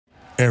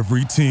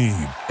Every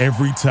team,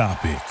 every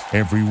topic,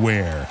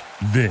 everywhere.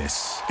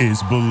 This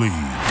is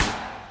Believe.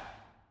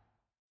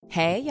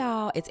 Hey,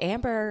 y'all, it's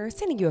Amber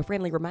sending you a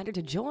friendly reminder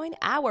to join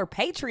our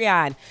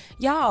Patreon.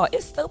 Y'all,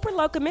 it's super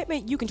low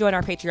commitment. You can join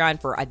our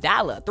Patreon for $1,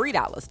 $3,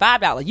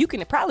 $5. You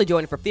can probably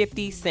join it for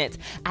 50 cents.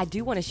 I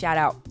do want to shout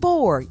out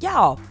four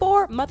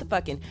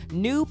motherfucking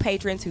new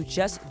patrons who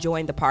just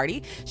joined the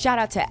party. Shout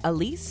out to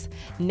Elise,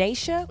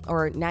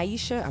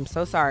 Naisha, I'm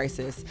so sorry,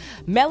 sis,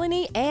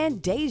 Melanie,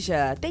 and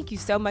Deja. Thank you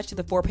so much to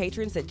the 4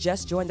 patrons that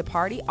just joined the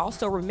party.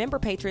 Also, remember,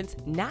 patrons,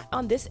 not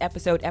on this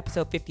episode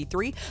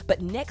 53,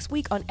 but next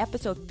week on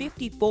episode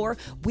 54,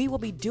 we will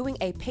be doing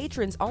a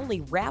patrons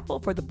only raffle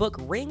for the book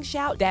Ring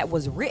Shout that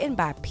was written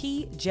by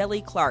P.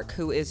 Jelly Clark,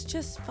 who is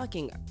just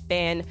fucking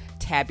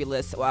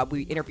fantabulous.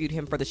 We interviewed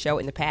him for the show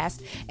in the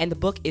past, and the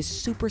book is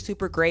super,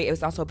 super great. It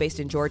was also based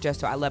in Georgia,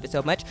 so I love it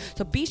so much.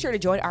 So be sure to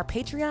join our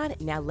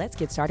Patreon. Now let's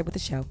get started with the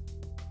show.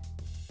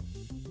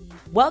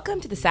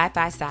 Welcome to the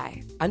Sci-Fi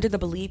Sci, under the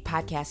Believe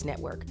Podcast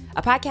Network,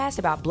 a podcast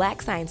about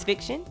Black science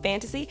fiction,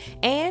 fantasy,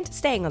 and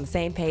staying on the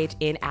same page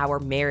in our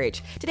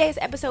marriage. Today is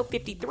episode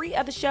 53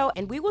 of the show,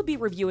 and we will be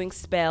reviewing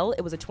Spell.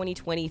 It was a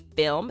 2020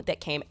 film that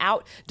came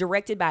out,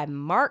 directed by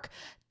Mark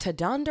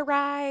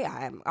Tadondarai.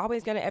 I'm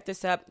always going to F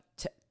this up.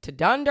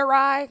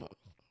 Tadondarai?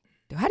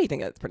 How do you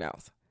think that's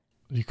pronounced?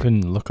 You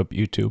couldn't look up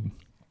YouTube.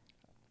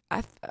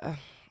 I'm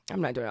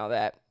not doing all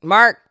that.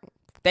 Mark,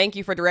 thank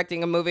you for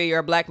directing a movie. You're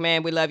a Black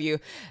man. We love you.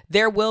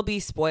 There will be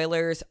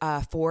spoilers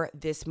for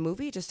this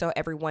movie, just so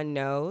everyone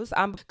knows.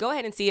 Go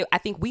ahead and see it. I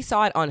think we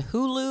saw it on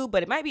Hulu,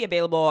 but it might be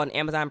available on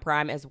Amazon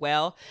Prime as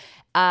well.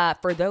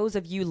 For those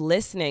of you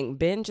listening,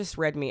 Ben just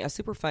read me a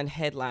super fun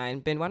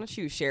headline. Ben, why don't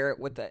you share it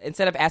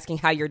instead of asking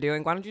how you're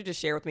doing, why don't you just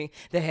share with me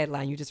the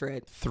headline you just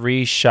read?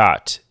 3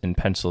 shot in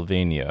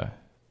Pennsylvania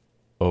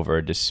over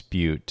a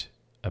dispute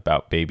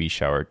about baby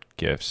shower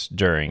gifts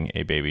during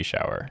a baby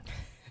shower.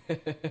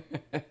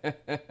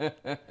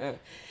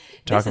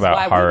 Talk about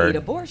why hard. We need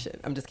abortion.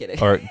 I'm just kidding.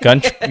 Or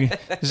gun.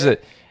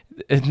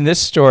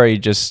 This story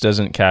just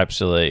doesn't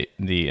encapsulate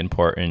the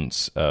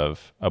importance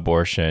of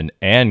abortion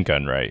and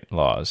gun right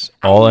laws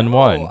all in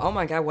one. Oh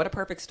my God, what a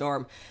perfect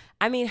storm.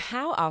 I mean,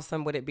 how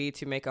awesome would it be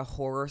to make a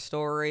horror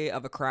story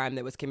of a crime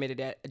that was committed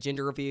at a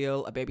gender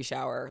reveal, a baby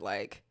shower,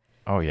 like...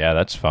 Oh yeah,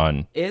 that's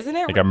fun. Isn't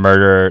it? Like a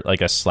murder, like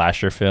a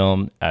slasher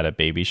film at a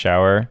baby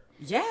shower.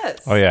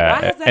 Yes. Oh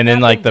yeah, and then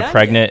like the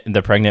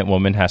pregnant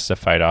woman has to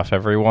fight off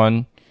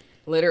everyone.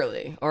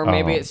 Literally, or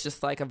maybe it's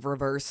just like a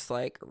reverse,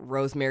 like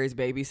Rosemary's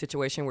Baby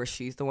situation where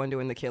she's the one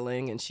doing the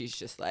killing, and she's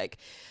just like,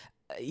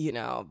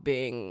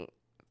 being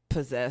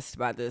possessed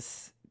by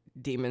this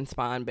demon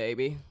spawn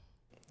baby.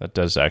 That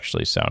does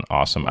actually sound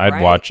awesome. Right?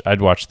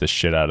 I'd watch the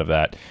shit out of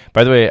that.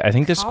 By the way, I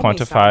think this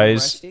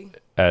quantifies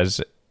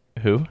as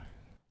who?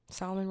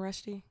 Salman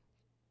Rushdie.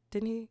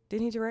 Didn't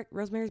he direct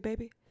Rosemary's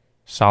Baby?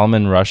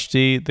 Salman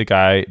Rushdie,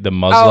 the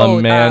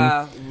Muslim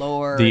man,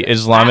 Lord, the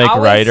Islamic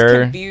writer. I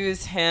always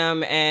confuse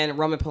him and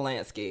Roman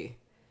Polanski.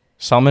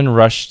 Salman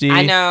Rushdie.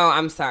 I know.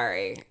 I'm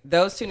sorry.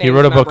 Those two names. He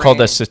wrote a book called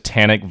The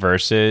Satanic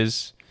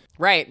Verses.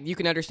 Right. You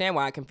can understand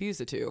why I confuse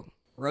the two.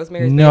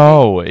 Rosemary's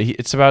Baby.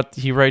 It's about.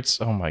 He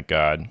writes. Oh my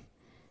God,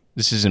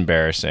 this is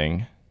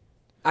embarrassing.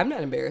 I'm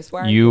not embarrassed.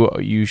 Why?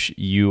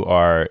 You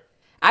are.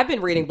 I've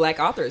been reading Black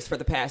authors for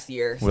the past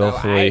year.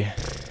 Willfully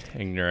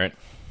ignorant.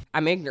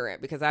 I'm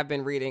ignorant because I've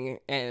been reading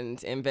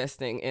and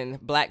investing in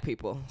Black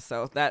people.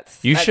 So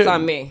that's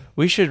on me.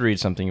 We should read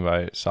something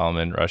by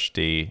Salman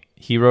Rushdie.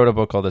 He wrote a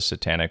book called The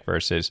Satanic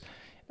Verses.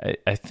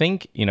 I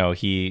think,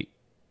 he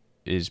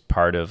is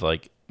part of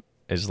like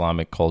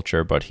Islamic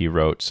culture, but he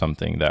wrote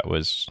something that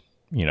was,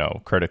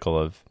 critical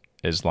of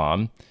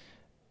Islam.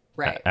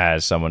 Right.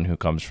 As someone who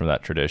comes from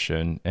that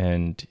tradition.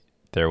 And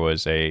there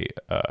was a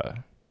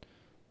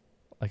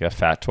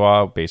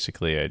fatwa,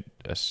 basically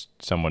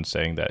someone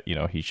saying that,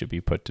 he should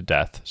be put to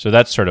death. So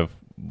that's sort of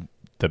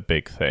the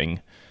big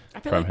thing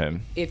from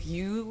him. If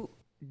you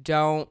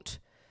don't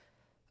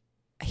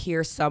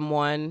hear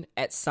someone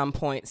at some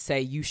point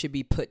say you should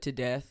be put to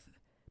death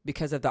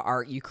because of the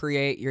art you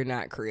create, you're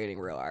not creating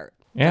real art.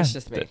 Yeah, that's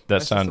just me.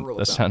 That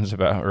sounds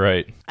about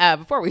right.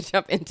 Before we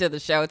jump into the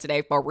show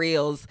today, for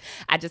reals,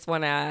 I just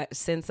want to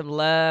send some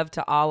love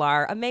to all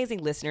our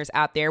amazing listeners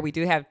out there. We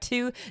do have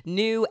 2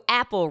 new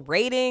Apple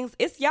ratings.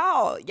 It's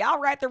y'all. Y'all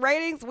write the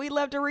ratings. We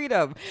love to read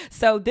them.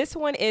 So this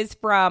one is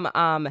from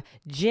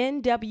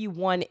Jen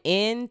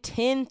W1N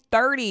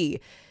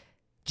 1030.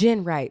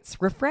 Jen writes,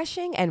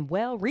 refreshing and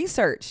well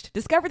researched.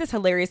 Discovered this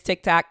hilarious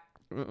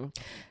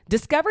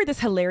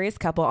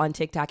couple on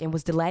TikTok and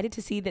was delighted to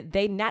see that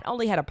they not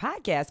only had a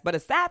podcast, but a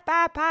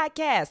sci-fi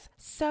podcast.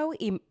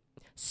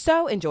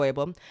 So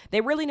enjoyable.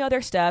 They really know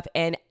their stuff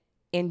and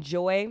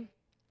enjoy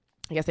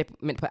I guess they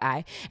meant to put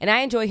I. And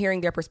I enjoy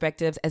hearing their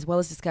perspectives as well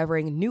as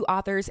discovering new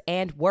authors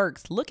and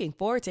works. Looking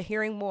forward to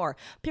hearing more.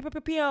 Pew, pew,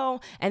 pew, pew.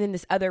 And then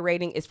this other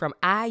rating is from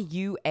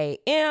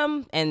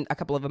IUAM and a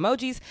couple of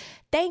emojis.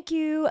 Thank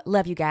you.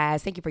 Love you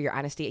guys. Thank you for your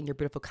honesty and your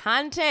beautiful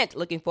content.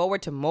 Looking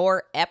forward to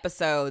more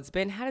episodes.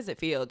 Ben, how does it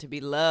feel to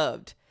be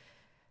loved?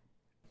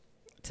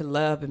 to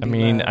love and I be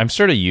mean, loved. I'm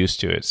sort of used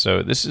to it,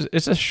 so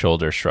it's a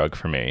shoulder shrug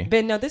for me.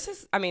 But no, this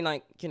is, I mean,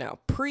 like,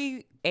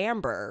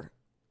 pre-Amber,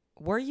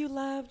 were you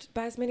loved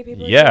by as many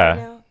people as you are Yeah.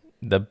 now?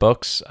 The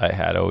books I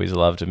had always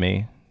loved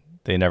me.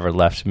 They never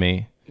left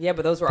me. Yeah,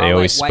 but those were They all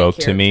always like spoke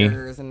white to me.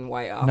 characters and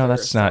white authors. No,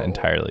 that's not so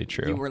entirely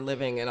true. You were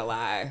living in a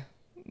lie.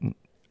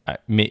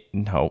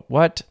 No,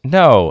 what?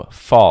 No,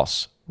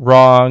 false,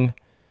 wrong.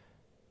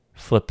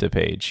 Flip the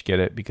page. Get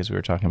it? Because we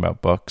were talking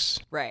about books.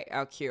 Right.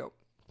 Oh, cute.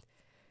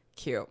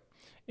 Cute.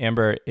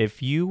 Amber,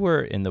 if you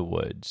were in the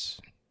woods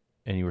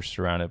and you were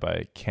surrounded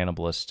by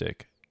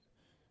cannibalistic,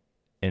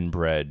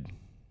 inbred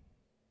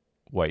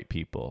white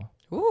people,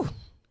 Ooh.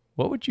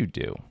 what would you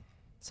do?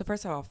 So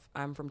first off,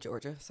 I'm from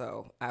Georgia,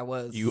 so that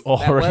was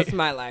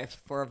my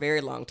life for a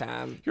very long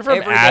time. You're from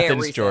Every day at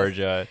Athens, recess.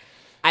 Georgia.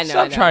 I know.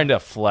 Stop I know. trying to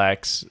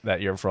flex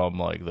that you're from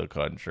like the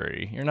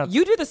country. You're not.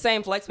 You do the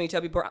same flex when you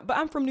tell people, but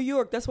I'm from New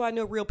York. That's why I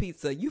know real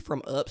pizza. You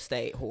from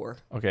upstate, whore.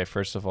 Okay,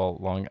 first of all,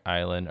 Long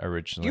Island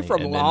originally. You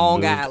from and then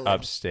Long moved Island.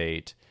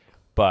 upstate,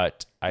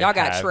 but Y'all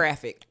got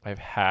traffic.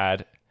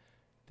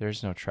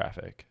 There's no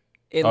traffic.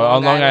 In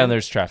On Long Island,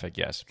 there's traffic,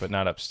 yes, but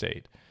not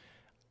upstate.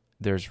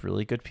 There's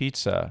really good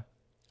pizza.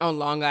 On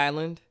Long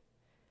Island,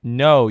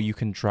 No, you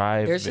can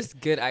drive. there's just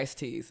good iced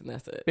teas, and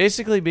that's it.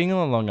 Basically, being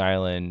on Long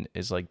Island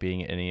is like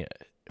being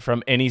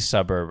from any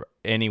suburb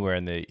anywhere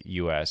in the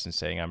U.S. and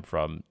saying I'm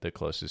from the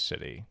closest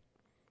city.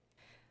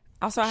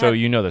 Also,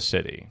 You know the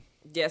city.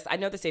 yes, I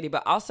know the city,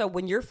 but also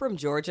when you're from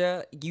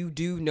Georgia, you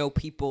do know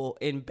people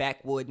in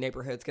backwood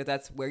neighborhoods because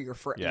that's where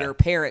your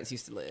parents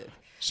used to live.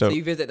 So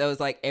you visit those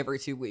like every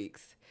 2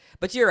 weeks.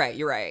 But you're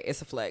right.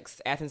 It's a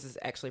flex. Athens is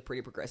actually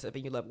pretty progressive,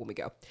 and you love it when we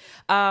go.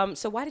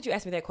 So why did you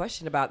ask me that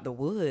question about the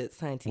woods,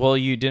 Science? Well,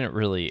 you didn't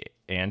really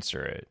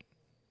answer it.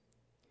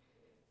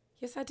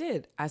 Yes, I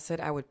did. I said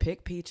I would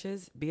pick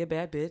peaches, be a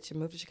bad bitch, and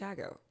move to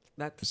Chicago.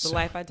 That's the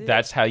life I did.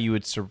 That's how you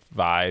would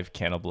survive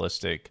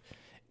cannibalistic,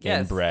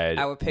 inbred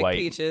I would pick white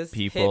peaches,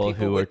 people hit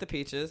who with were. the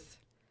peaches.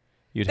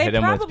 You'd They hit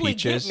them with probably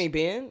peaches. get me,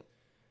 Ben.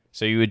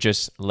 So you would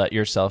just let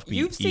yourself be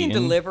You've seen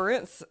eaten?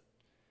 Deliverance.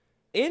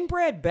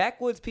 Inbred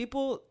backwoods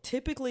people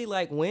typically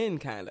like win,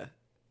 kind of.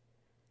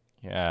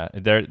 Yeah,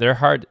 they're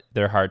hard.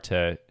 They're hard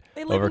to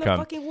They live overcome. in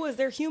the fucking woods.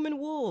 They're human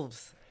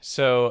wolves.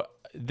 So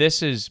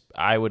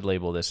I would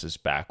label this as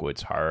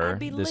backwoods horror. I'd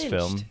be This lynched.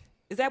 film.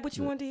 Is that what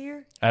you wanted to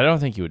hear? I don't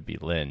think you would be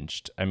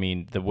lynched. I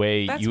mean, the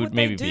way That's you what would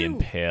they maybe be do.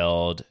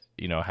 impaled,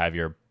 have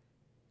your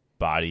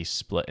body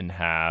split in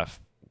half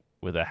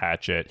with a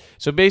hatchet.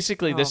 So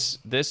basically, this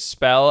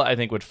spell I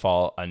think would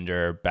fall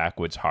under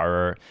backwoods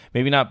horror.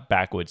 Maybe not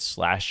backwoods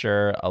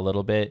slasher a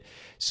little bit.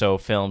 So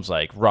films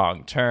like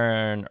Wrong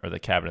Turn or The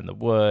Cabin in the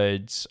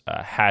Woods,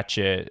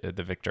 Hatchet,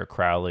 the Victor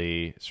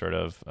Crowley sort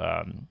of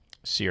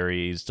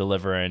series,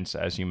 Deliverance,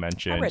 as you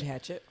mentioned. I read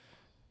Hatchet.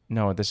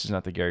 No, this is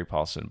not the Gary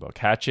Paulson book.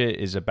 Hatchet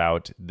is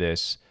about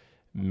this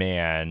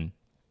man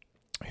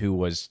who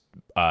was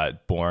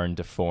born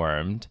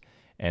deformed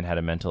and had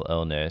a mental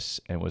illness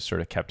and was sort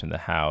of kept in the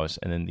house.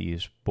 And then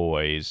these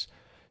boys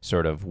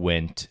sort of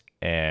went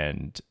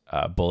and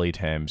bullied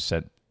him,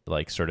 set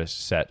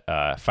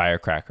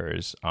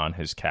firecrackers on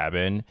his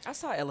cabin. I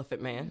saw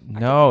Elephant Man.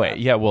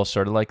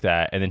 Sort of like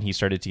that. And then he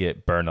started to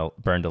get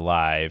burned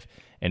alive.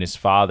 And his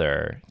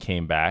father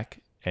came back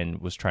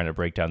and was trying to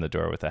break down the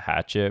door with a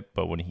hatchet,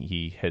 but when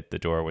he hit the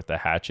door with the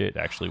hatchet, it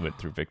actually went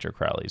through Victor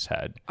Crowley's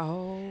head.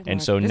 Oh,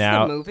 and so this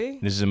now is a movie?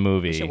 This is a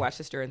movie. You should watch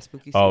this during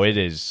spooky season. Oh, it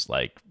is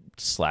like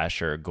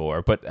slasher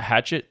gore, but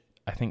Hatchet.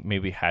 I think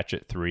maybe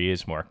Hatchet 3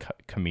 is more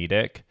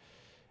comedic.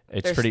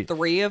 There's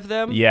 3 of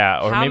them. Yeah,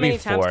 or How maybe many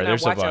 4. Times can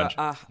There's I a watch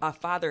bunch. A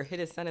father hit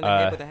his son in the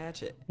head with a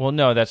hatchet. Well,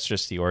 no, that's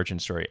just the origin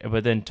story.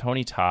 But then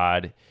Tony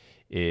Todd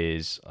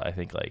is, I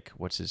think, like,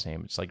 what's his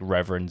name? It's like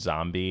Reverend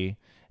Zombie.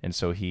 And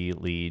so he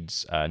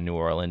leads New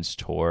Orleans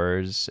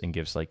tours and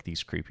gives like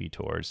these creepy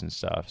tours and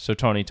stuff. So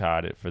Tony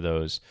Todd, for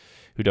those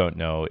who don't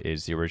know,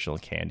 is the original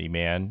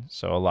Candyman.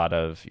 So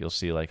you'll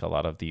see like a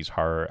lot of these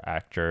horror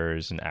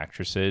actors and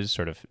actresses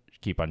sort of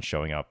keep on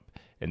showing up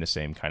in the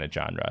same kind of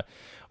genre.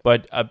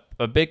 But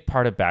a big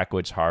part of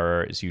backwoods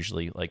horror is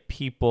usually like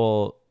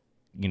people,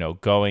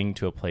 going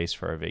to a place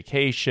for a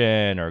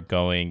vacation or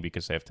going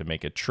because they have to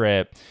make a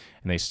trip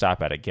and they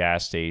stop at a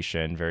gas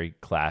station, very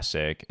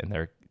classic, and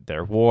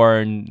they're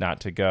warned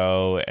not to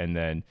go, and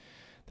then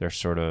they're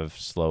sort of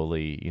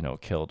slowly,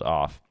 killed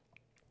off.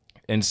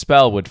 And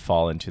Spell would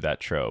fall into that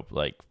trope.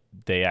 Like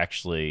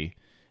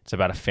it's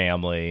about a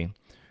family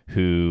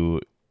who,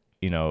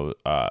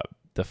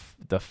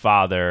 the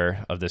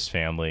father of this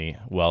family,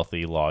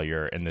 wealthy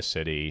lawyer in the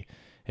city,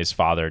 his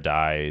father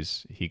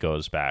dies. He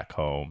goes back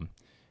home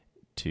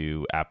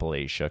to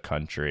Appalachia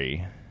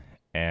country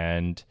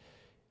and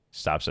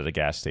stops at a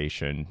gas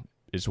station,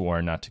 is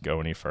warned not to go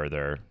any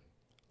further.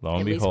 Lo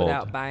and At least behold,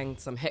 without buying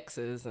some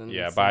hexes and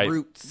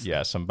roots.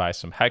 Yeah, buy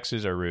some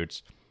hexes or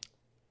roots.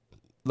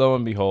 Lo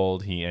and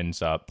behold, he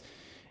ends up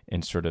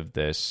in sort of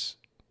this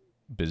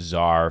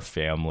bizarre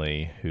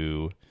family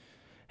who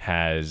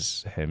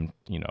has him,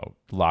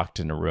 locked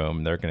in a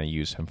room. They're going to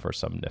use him for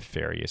some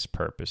nefarious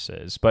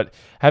purposes. But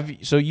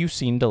you've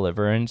seen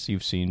Deliverance?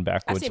 You've seen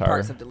Backwoods I've seen Horror?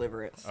 parts of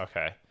Deliverance.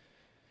 Okay.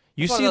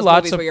 You It's one see of those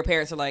lots movies of where your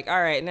parents are like,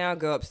 all right, now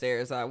go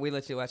upstairs. We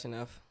let you watch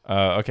enough.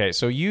 okay,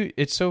 so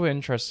it's so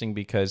interesting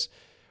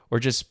or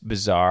just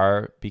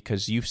bizarre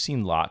because you've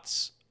seen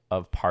lots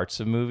of parts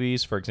of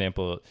movies. For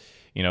example,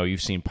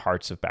 you've seen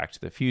parts of Back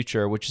to the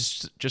Future, which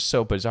is just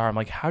so bizarre. I'm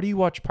like, how do you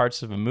watch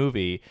parts of a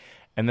movie?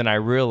 And then I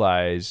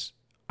realize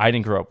I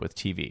didn't grow up with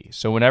TV.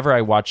 So whenever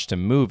I watched a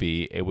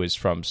movie, it was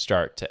from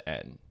start to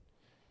end.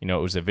 It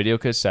was a video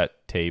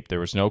cassette tape. There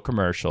was no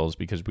commercials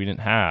because we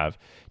didn't have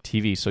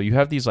TV. So you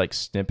have these like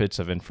snippets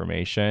of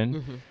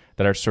information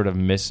that are sort of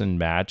mix and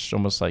matched,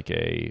 almost like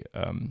a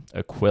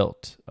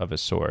quilt of a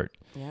sort.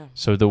 Yeah.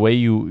 So the way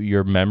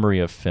your memory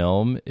of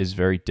film is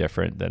very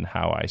different than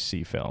how I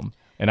see film.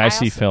 And I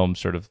see film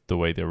sort of the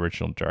way the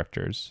original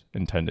directors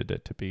intended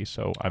it to be.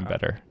 So I'm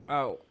better.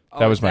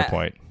 That was my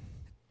point.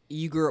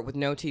 You grew up with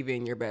no TV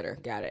and you're better.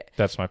 Got it.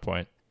 That's my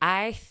point.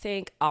 I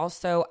think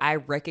also I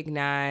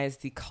recognize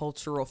the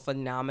cultural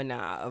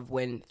phenomena of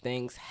when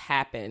things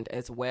happened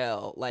as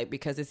well. Like,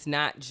 because it's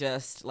not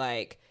just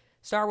like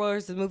Star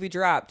Wars, the movie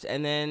dropped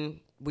and then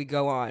we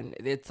go on.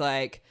 It's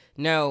like,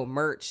 no,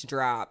 merch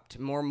dropped,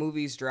 more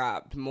movies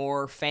dropped,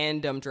 more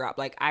fandom dropped.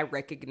 Like, I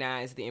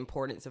recognize the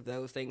importance of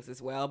those things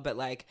as well. But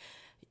like,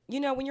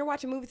 when you're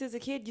watching movies as a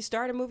kid, you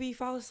start a movie, you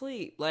fall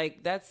asleep.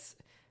 Like, that's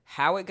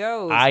how it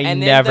goes. I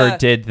never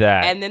did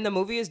that. And then the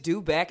movie is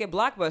due back at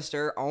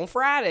Blockbuster on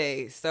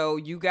Friday. So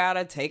you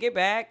gotta take it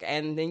back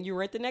and then you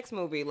rent the next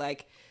movie.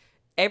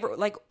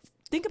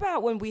 Think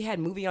about when we had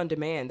movie on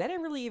demand. That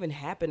didn't really even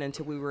happen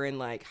until we were in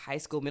like high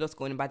school, middle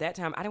school. And by that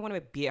time, I didn't want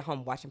to be at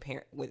home watching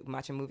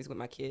movies with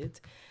my kids.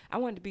 I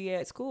wanted to be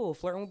at school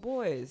flirting with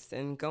boys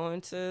and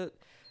going to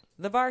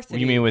the varsity.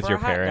 You mean with your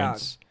for a hot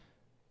parents? dog.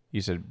 You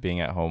said being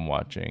at home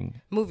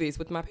watching movies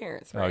with my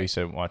parents, right? Oh, you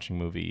said watching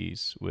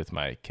movies with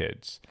my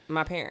kids.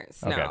 My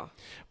parents, okay. No.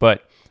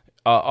 But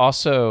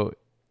also,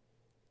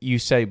 you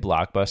say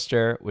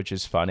Blockbuster, which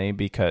is funny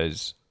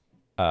because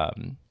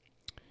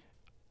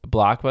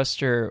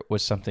Blockbuster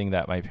was something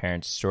that my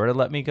parents sort of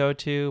let me go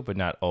to, but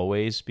not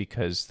always,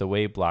 because the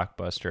way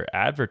Blockbuster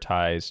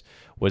advertised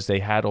was they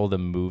had all the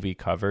movie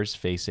covers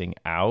facing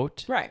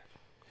out. Right.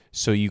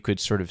 So you could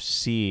sort of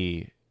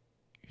see,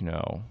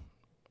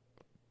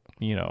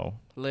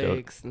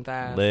 legs and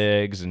thighs,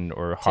 legs and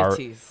or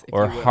titties,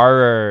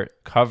 horror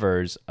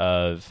covers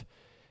of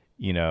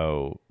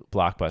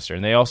Blockbuster.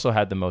 And they also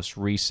had the most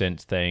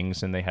recent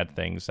things, and they had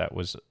things that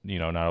was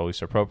not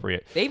always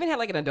appropriate. They even had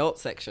like an adult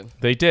section.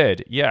 They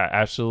did, yeah,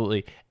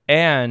 absolutely.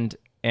 And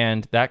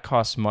that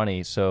costs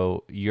money.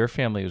 So your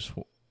family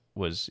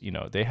was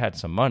they had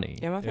some money.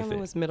 Yeah, my family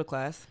was middle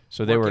class.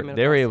 So they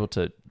were able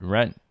to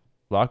rent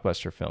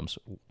Blockbuster films.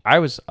 I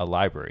was a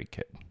library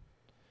kid.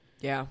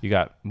 Yeah. You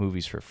got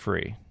movies for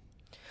free.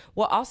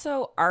 Well,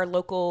 also our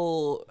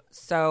local,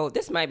 so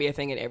this might be a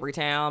thing in every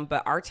town,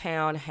 but our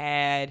town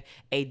had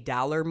a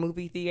dollar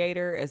movie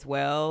theater as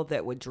well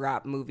that would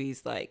drop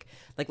movies like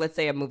let's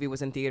say a movie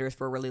was in theaters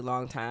for a really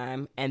long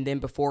time, and then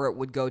before it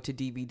would go to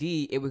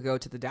DVD, it would go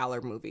to the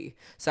dollar movie.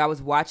 So I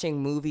was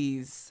watching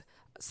movies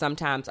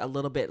sometimes a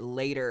little bit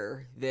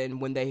later than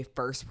when they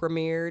first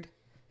premiered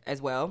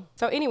as well.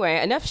 So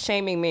anyway, enough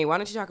shaming me. Why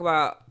don't you talk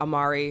about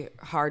Omari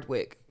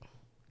Hardwick?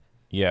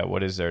 Yeah,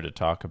 what is there to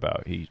talk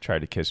about? He tried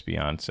to kiss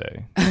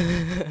Beyonce.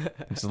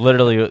 It's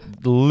literally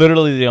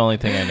the only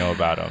thing I know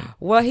about him.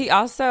 Well, he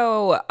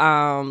also,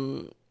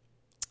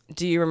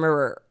 do you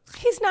remember?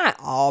 He's not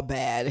all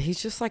bad.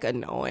 He's just like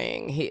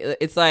annoying.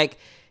 It's like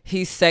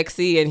he's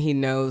sexy and he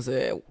knows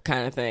it,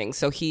 kind of thing.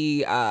 So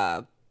he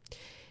also,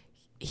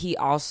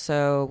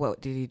 what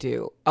did he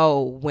do?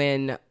 Oh,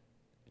 when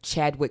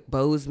Chadwick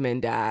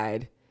Boseman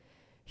died,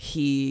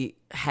 he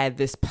had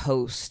this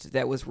post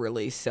that was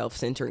really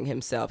self-centering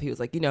himself. He was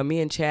like,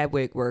 me and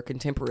Chadwick were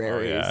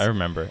contemporaries. Oh, yeah, I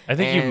remember. I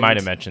think you might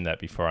have mentioned that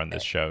before on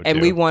this show, and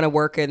too. we want to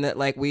work in that,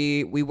 like,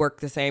 we work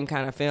the same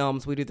kind of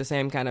films. We do the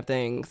same kind of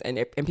things.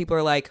 And people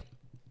are like,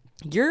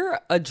 you're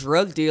a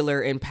drug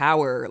dealer in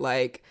power.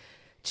 Like,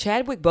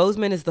 Chadwick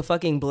Boseman is the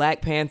fucking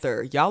Black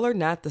Panther. Y'all are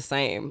not the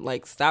same.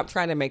 Like, stop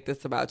trying to make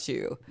this about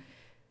you.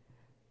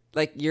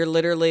 Like, you're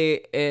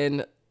literally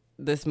in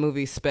this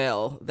movie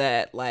Spell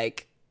that,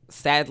 like,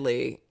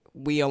 sadly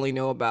we only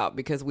know about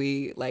because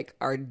we like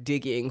are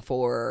digging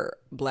for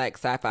Black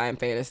sci-fi and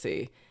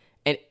fantasy,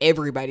 and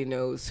everybody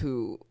knows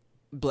who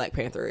Black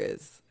Panther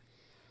is.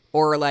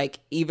 Or like,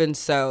 even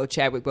so,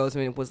 Chadwick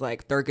Boseman was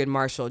like Thurgood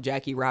Marshall,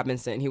 Jackie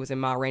Robinson. He was in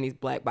Ma Rainey's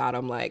Black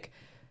Bottom. Like,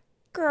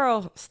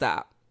 girl,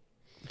 stop.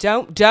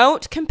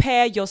 Don't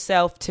compare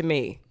yourself to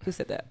me. Who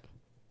said that?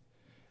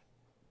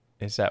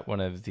 Is that one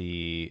of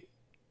the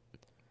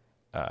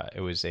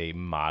it was a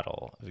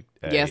model.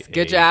 Yes,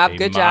 good job.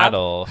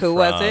 Who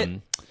was it?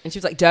 And she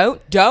was like,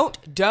 "Don't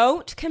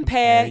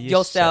compare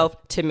yourself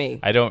to me."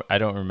 I don't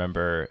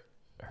remember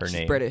her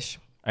name. She's British.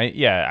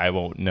 I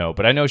won't know,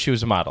 but I know she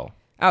was a model.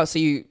 Oh,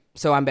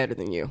 so I'm better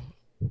than you.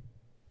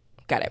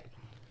 Got it.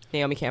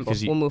 Naomi Campbell.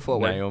 Because We'll move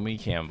forward. Naomi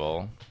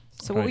Campbell.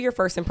 So what were your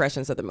first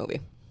impressions of the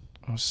movie?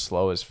 I was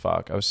slow as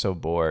fuck. I was so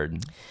bored.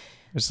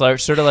 It was like,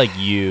 sort of like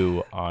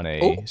you on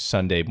a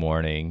Sunday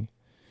morning.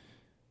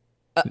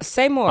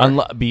 Say more.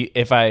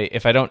 If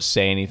I don't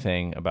say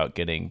anything about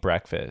getting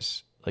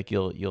breakfast, like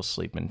you'll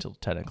sleep until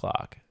 10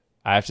 o'clock.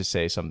 I have to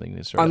say something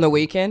to sort on of, the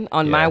weekend.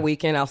 On Yeah. my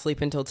weekend, I'll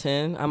sleep until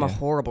 10. I'm a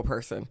horrible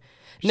person.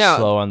 No,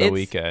 slow on the it's-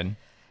 weekend.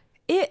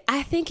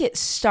 I think it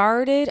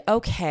started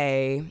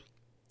okay.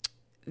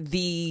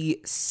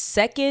 The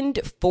second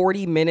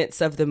 40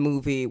 minutes of the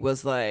movie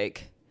was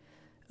like,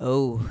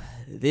 oh,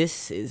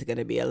 this is going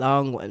to be a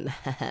long one.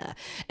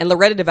 And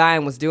Loretta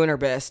Devine was doing her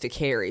best to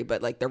carry,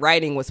 but like the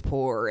writing was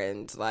poor,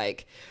 and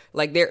like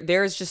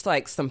there's just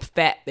like some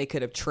fat they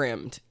could have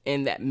trimmed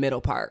in that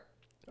middle part.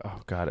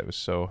 Oh God, it was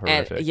so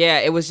And horrific. yeah,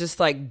 it was just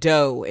like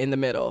dough in the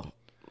middle.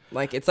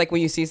 Like, it's like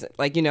when you see,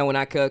 like, you know, when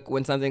I cook,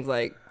 when something's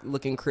like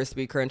looking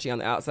crispy, crunchy on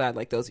the outside,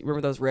 like those,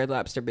 remember those Red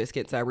Lobster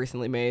biscuits I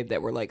recently made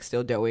that were like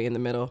still doughy in the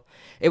middle?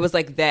 It was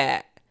like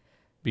that.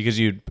 Because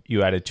you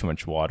added too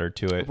much water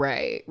to it.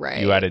 Right.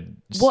 You added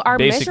Well, our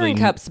basically measuring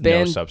cups, no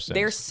Ben, substance.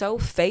 they're so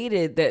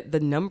faded that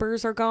the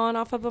numbers are gone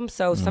off of them.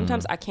 So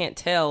sometimes I can't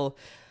tell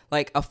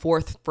like a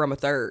fourth from a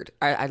third.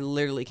 I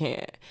literally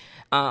can't.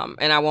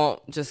 And I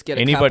won't just get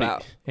a cup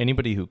out.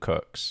 Anybody who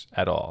cooks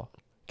at all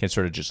can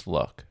sort of just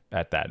look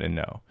at that and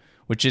know,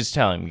 which is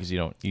telling because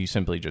you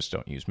simply just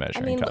don't use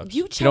measuring cups.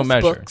 You don't chose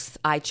measure. books.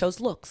 I chose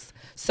looks.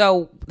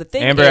 So the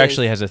thing Amber is,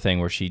 actually has a thing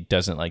where she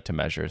doesn't like to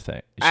measure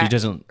things. She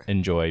doesn't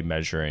enjoy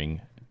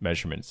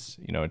measurements.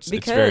 You know, it's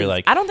very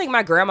like, I don't think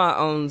my grandma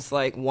owns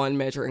like one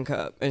measuring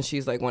cup, and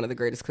she's like one of the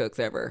greatest cooks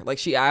ever. Like,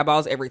 she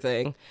eyeballs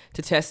everything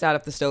to test out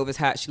if the stove is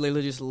hot. She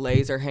literally just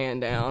lays her hand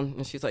down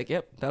and she's like,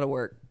 yep, that'll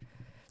work.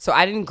 So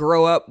I didn't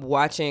grow up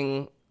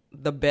watching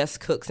the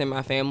best cooks in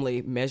my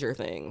family measure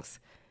things.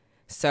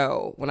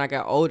 So when I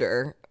got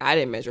older, I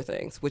didn't measure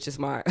things, which is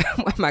why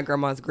my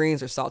grandma's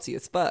greens are salty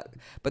as fuck,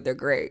 but they're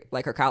great,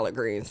 like her collard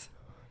greens.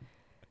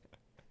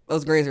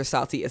 Those greens are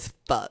salty as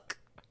fuck.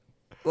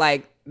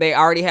 Like, they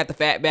already have the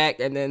fat back,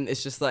 and then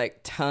it's just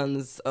like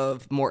tons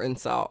of Morton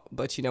salt.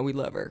 But you know, we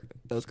love her.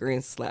 Those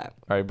greens slap.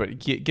 all right, but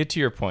get to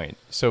your point.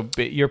 So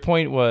your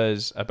point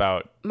was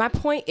about, My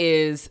point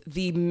is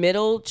the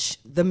middle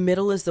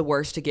is the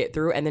worst to get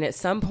through, and then at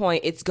some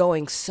point it's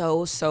going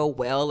so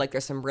well. Like,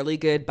 there's some really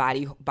good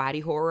body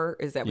horror.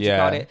 Is that what you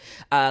called it?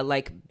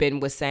 Like Ben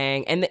was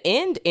saying, and the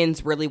end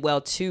ends really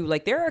well too.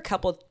 Like, there are a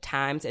couple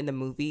times in the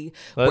movie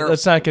where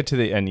let's not get to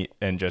the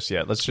end just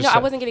yet. Let's just I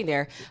wasn't getting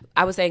there.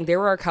 I was saying there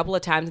were a couple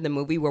of times in the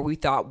movie where we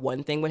thought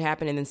one thing would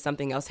happen and then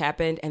something else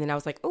happened, and then I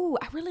was like, oh,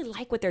 I really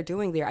like what they're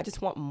doing there. I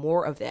just want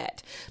more of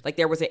that. Like,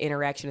 there was an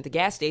interaction at the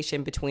gas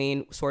station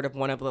between sort of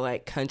one of the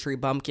like country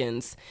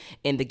bumpkins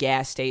in the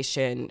gas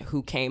station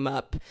who came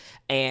up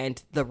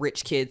and the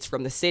rich kids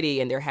from the city,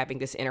 and they're having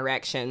this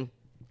interaction.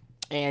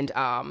 And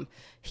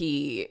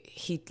he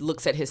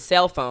looks at his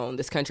cell phone,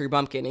 this country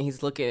bumpkin, and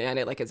he's looking at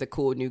it like it's a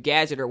cool new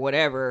gadget or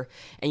whatever.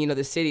 And, you know,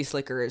 the city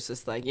slicker is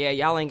just like, yeah,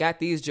 y'all ain't got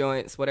these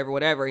joints, whatever.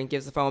 And he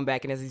gives the phone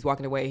back. And as he's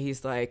walking away,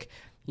 he's like,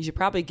 you should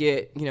probably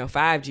get,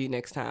 5G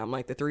next time.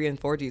 Like, the 3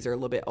 and 4Gs are a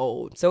little bit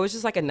old. So it's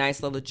just like a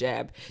nice little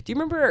jab. Do you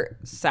remember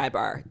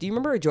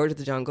George of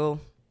the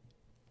Jungle?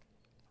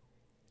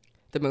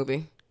 The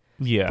movie?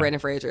 yeah. Brendan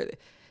Fraser.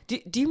 Do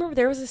you remember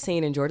there was a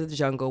scene in George of the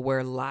Jungle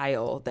where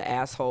Lyle, the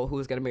asshole who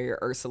was going to marry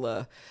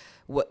Ursula,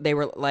 they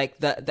were like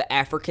the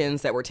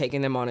Africans that were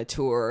taking them on a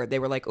tour. They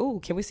were like,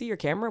 "Ooh, can we see your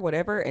camera?"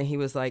 Whatever, and he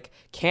was like,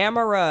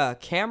 "Camera,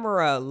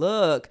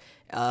 look,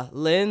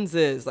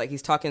 lenses." Like,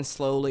 he's talking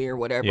slowly or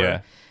whatever.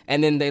 Yeah.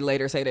 And then they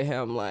later say to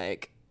him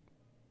like,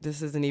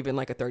 "This isn't even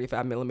like a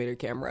 35 millimeter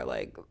camera."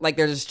 Like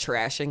they're just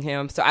trashing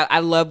him. So I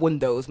love when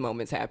those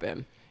moments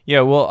happen.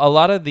 Yeah, well, a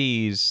lot of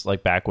these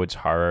like backwoods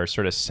horror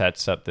sort of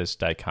sets up this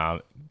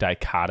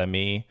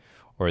dichotomy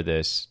or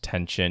this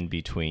tension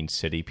between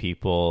city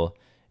people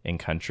and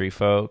country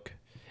folk.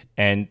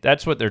 And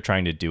that's what they're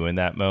trying to do in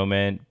that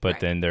moment. But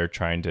Right. then they're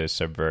trying to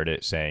subvert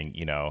it, saying,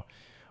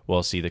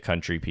 well, see, the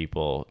country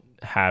people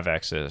have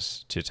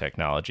access to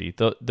technology.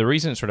 The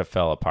reason it sort of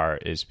fell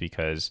apart is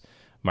because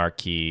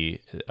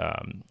Marquis,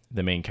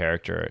 the main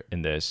character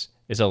in this,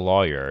 is a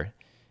lawyer.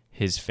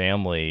 His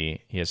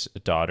family, he has a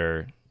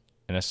daughter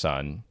and a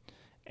son,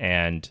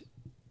 and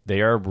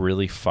they are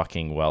really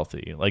fucking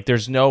wealthy. Like,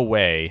 there's no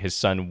way his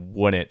son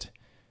wouldn't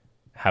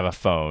have a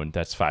phone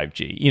that's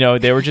 5G.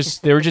 They were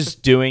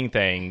just doing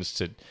things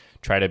to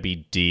try to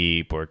be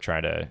deep or try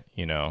to,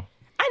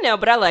 I know,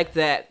 but I like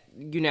that,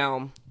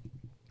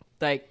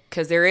 like,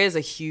 because there is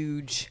a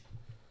huge,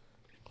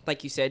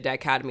 like you said,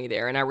 dichotomy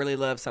there. And I really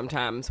love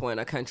sometimes when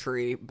a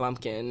country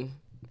bumpkin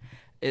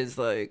is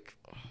like,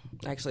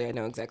 actually, I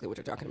know exactly what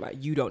you're talking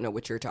about. You don't know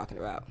what you're talking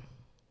about.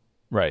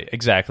 Right,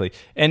 exactly.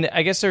 And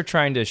I guess they're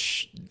trying to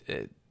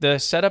the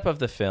setup of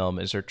the film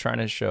is they're trying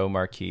to show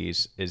Marquis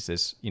is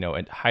this,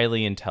 a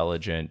highly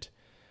intelligent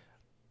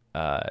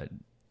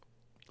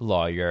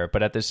lawyer,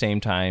 but at the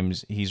same time,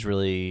 he's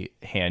really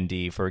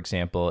handy. For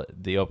example,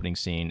 the opening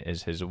scene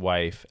is his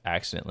wife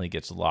accidentally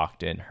gets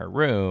locked in her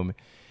room,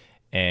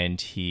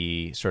 and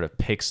he sort of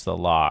picks the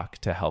lock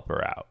to help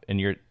her out.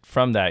 And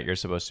from that, you're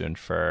supposed to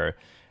infer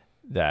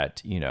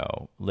that, you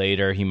know,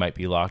 later he might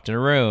be locked in a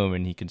room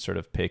and he can sort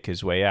of pick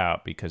his way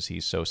out because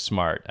he's so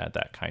smart at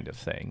that kind of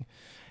thing.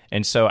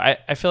 And so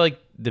I feel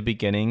like the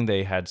beginning,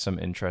 they had some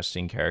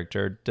interesting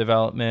character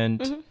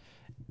development.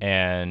 Mm-hmm.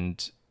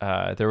 And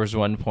there was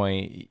one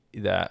point,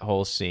 that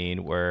whole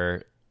scene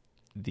where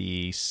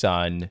the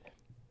son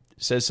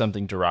says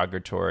something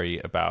derogatory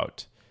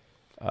about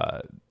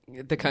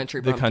the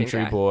country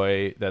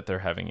boy that they're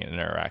having an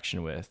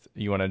interaction with.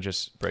 You want to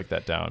just break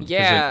that down?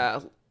 Yeah.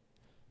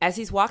 As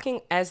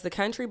the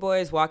country boy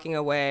is walking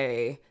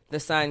away, the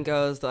son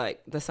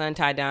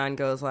Ty Don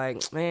goes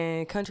like,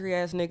 man, country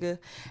ass nigga.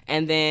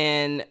 And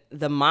then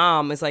the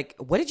mom is like,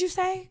 what did you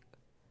say?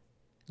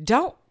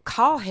 Don't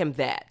call him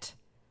that.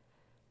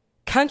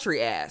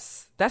 Country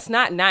ass. That's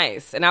not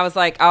nice. And I was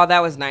like, oh, that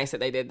was nice that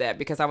they did that,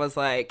 because I was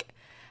like,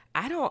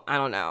 I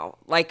don't know.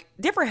 Like,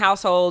 different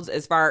households,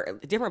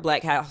 different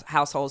black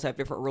households have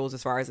different rules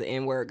as far as the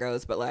N word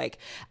goes. But like,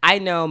 I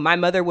know my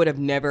mother would have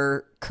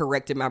never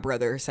corrected my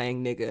brother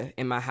saying nigga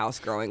in my house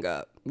growing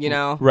up, you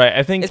know? Right.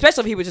 I think,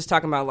 especially if he was just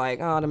talking about like,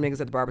 oh, them niggas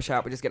at the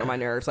barbershop would just get on my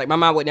nerves. Like, my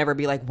mom would never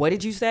be like, what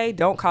did you say?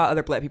 Don't call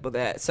other black people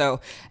that.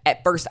 So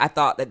at first I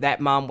thought that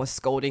mom was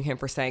scolding him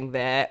for saying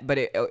that, but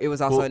it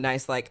was also a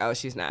nice, like, oh,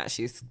 she's not.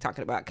 She's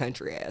talking about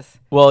country ass.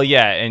 Well,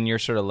 yeah. And you're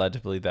sort of led to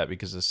believe that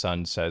because the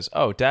son says,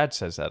 oh, dad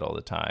says that all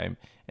the time.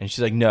 And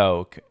she's like,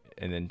 no.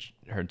 And then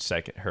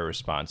her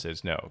response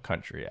is, no,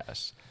 country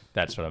ass.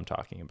 That's what I'm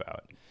talking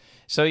about.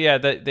 So yeah,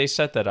 they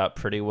set that up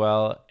pretty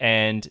well.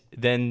 And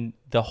then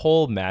the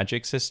whole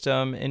magic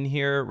system in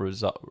here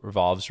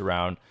revolves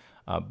around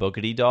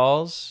Bogey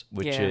dolls,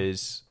 which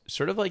is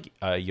sort of like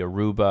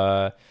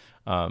Yoruba,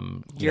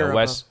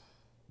 West.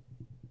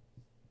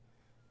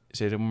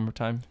 Say it one more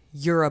time.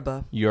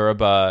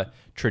 Yoruba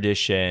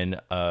tradition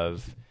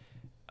of,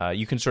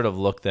 you can sort of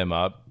look them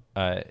up,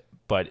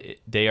 but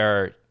they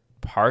are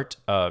part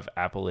of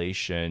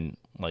Appalachian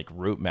like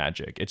root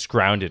magic. It's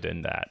grounded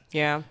in that.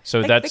 Yeah.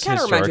 So that's they kind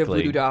of remind you of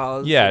voodoo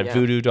dolls. Yeah,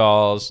 voodoo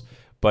dolls,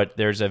 but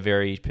there's a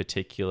very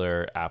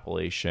particular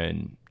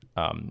Appalachian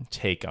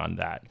take on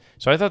that.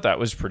 So I thought that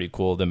was pretty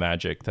cool, the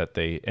magic that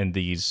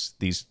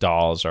these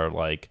dolls are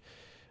like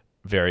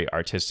very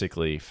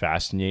artistically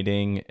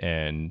fascinating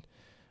and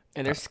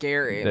they're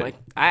scary. Like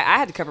I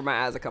had to cover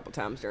my eyes a couple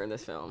times during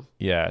this film.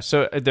 Yeah.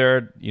 So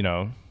they're,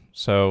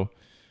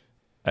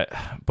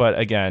 but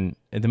again,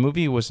 the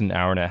movie was an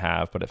hour and a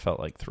half, but it felt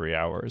like 3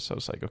 hours. So I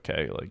was like,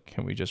 okay, like,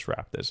 can we just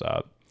wrap this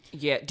up?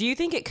 Yeah. Do you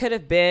think it could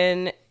have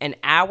been an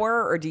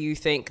hour, or do you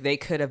think they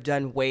could have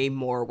done way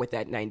more with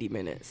that 90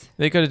 minutes?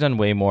 They could have done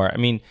way more. I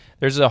mean,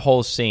 there's a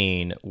whole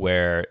scene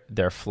where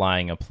they're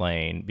flying a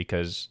plane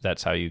because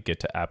that's how you get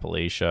to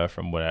Appalachia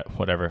from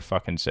whatever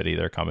fucking city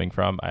they're coming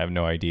from. I have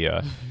no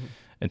idea.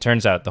 It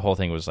turns out the whole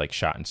thing was like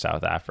shot in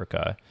South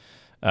Africa.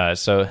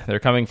 So they're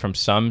coming from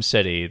some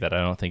city that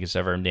I don't think is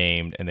ever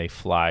named, and they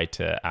fly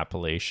to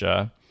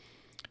Appalachia,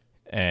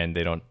 and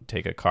they don't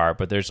take a car.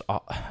 But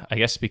I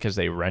guess because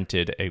they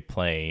rented a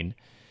plane,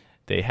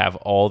 they have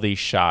all these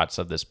shots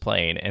of this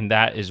plane, and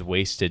that is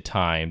wasted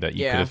time that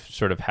you could have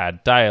sort of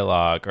had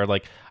dialogue or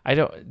like,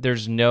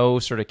 there's no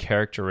sort of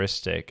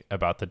characteristic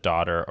about the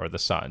daughter or the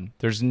son.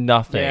 There's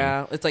nothing.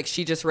 Yeah. It's like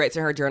she just writes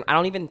in her journal. I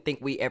don't even think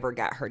we ever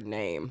got her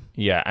name.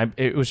 Yeah.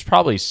 It was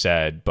probably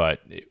said,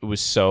 but it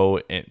was so,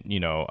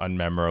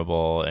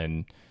 unmemorable,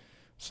 and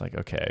it's like,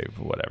 okay,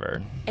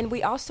 whatever. And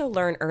we also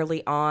learn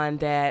early on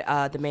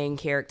that the main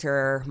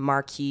character,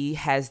 Marquis,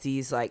 has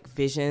these like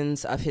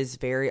visions of his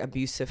very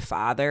abusive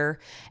father.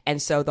 And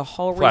so the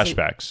whole reason...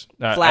 Flashbacks.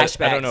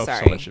 Flashbacks, I don't know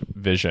if so much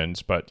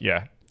visions, but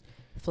yeah.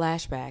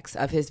 Flashbacks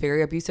of his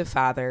very abusive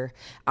father.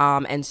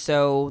 And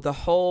so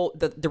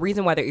the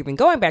reason why they're even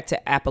going back to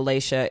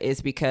Appalachia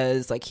is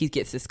because like he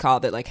gets this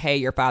call that like, hey,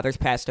 your father's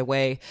passed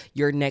away,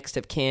 you're next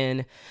of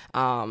kin,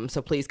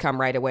 so please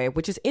come right away,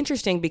 which is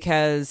interesting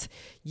because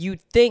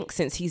you'd think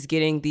since he's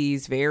getting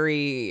these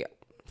very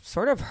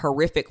sort of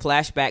horrific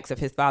flashbacks of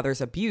his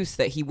father's abuse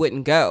that he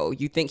wouldn't go.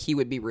 You think he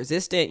would be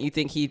resistant. You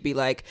think he'd be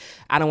like,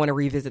 I don't want to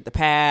revisit the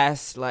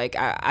past. Like,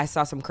 I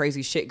saw some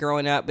crazy shit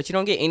growing up, but you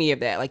don't get any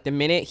of that. Like, the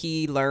minute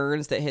he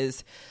learns that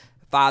his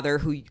father,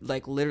 who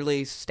like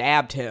literally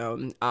stabbed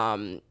him,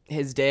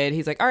 is dead,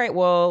 he's like, all right,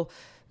 well,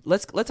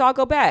 let's all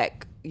go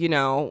back,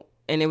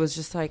 And it was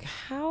just like,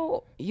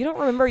 how you don't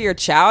remember your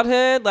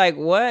childhood? Like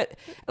what?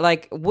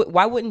 Like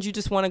why wouldn't you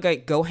just want to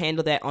go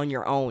handle that on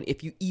your own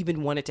if you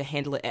even wanted to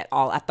handle it at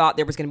all? I thought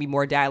there was going to be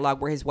more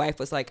dialogue where his wife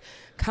was like,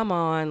 come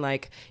on,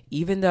 like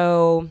even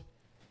though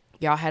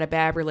y'all had a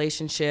bad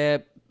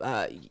relationship,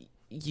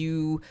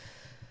 you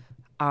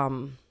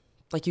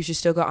should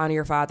still go honor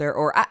your father.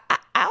 Or I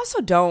also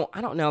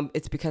I don't know,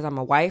 it's because I'm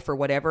a wife or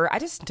whatever. I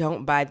just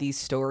don't buy these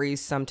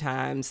stories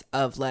sometimes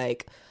of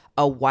like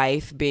a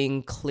wife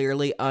being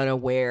clearly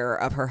unaware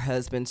of her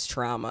husband's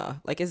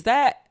trauma. Like,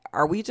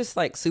 are we just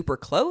like super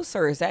close,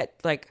 or is that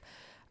like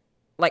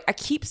I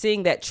keep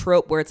seeing that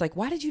trope where it's like,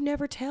 why did you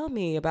never tell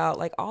me about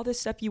like all this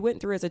stuff you went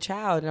through as a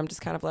child? And I'm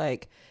just kind of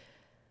like,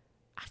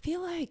 I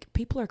feel like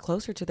people are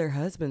closer to their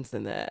husbands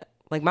than that.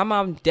 Like, my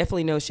mom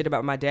definitely knows shit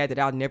about my dad that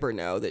I'll never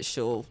know that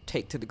she'll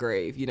take to the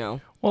grave, you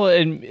know? Well,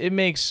 it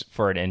makes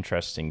for an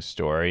interesting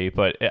story,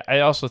 but I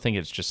also think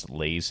it's just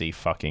lazy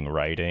fucking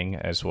writing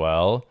as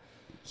well.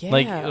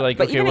 Yeah. Like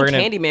but okay, even we're in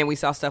gonna Candyman, we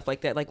saw stuff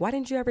like that. Like, why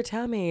didn't you ever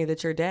tell me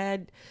that your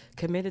dad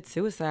committed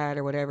suicide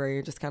or whatever?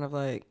 You're just kind of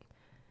like,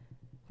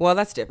 well,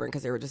 that's different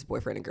because they were just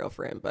boyfriend and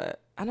girlfriend.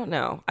 But I don't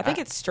know. I think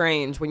it's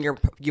strange when they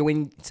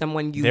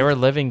were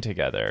living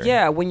together.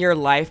 Yeah, when your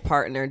life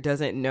partner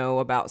doesn't know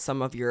about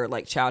some of your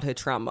like childhood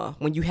trauma,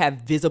 when you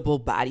have visible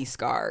body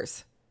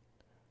scars.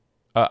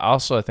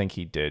 Also, I think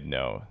he did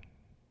know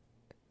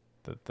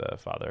that the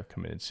father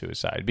committed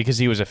suicide because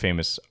he was a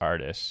famous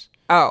artist.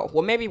 Oh,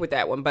 well, maybe with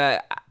that one,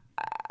 but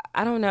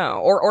I don't know.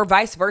 Or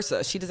vice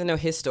versa. She doesn't know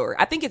his story.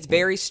 I think it's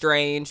very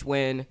strange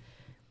when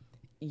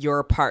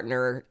your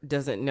partner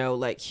doesn't know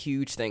like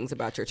huge things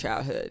about your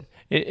childhood.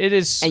 It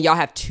is. And y'all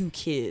have 2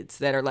 kids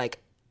that are like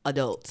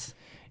adults.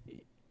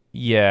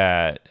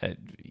 Yeah,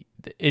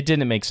 it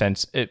didn't make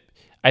sense.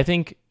 I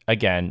think,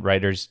 again,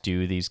 writers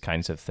do these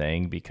kinds of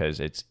things because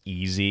it's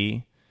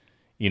easy,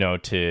 you know,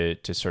 to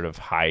sort of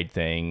hide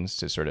things,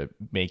 to sort of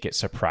make it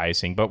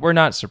surprising. But we're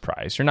not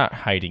surprised. You're not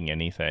hiding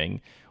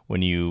anything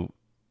when you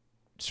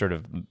sort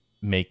of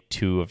make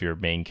 2 of your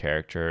main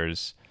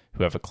characters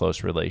who have a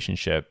close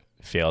relationship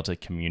fail to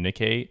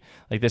communicate.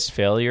 Like, this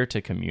failure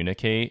to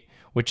communicate,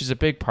 which is a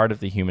big part of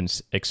the human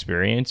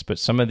experience, but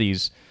some of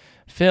these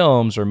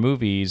films or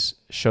movies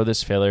show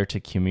this failure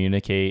to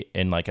communicate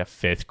in like a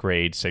 5th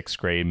grade, 6th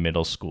grade,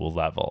 middle school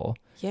level.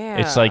 Yeah.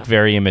 It's like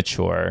very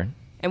immature.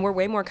 And we're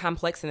way more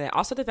complex than that.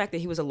 Also, the fact that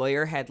he was a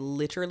lawyer had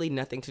literally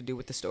nothing to do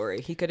with the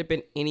story. He could have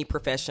been any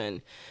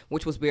profession,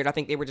 which was weird. I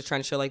think they were just trying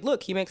to show, like,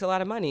 look, he makes a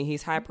lot of money.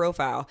 He's high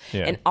profile.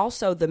 Yeah. And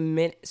also,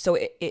 so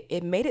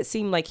it made it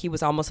seem like he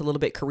was almost a little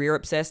bit career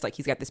obsessed. Like,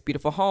 he's got this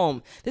beautiful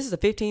home. This is a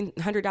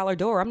 $1,500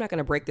 door. I'm not going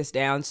to break this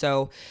down.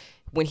 So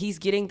when he's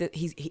getting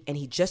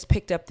he just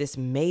picked up this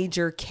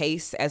major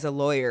case as a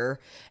lawyer,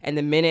 and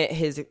the minute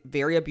his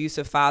very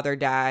abusive father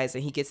dies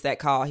and he gets that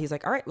call, he's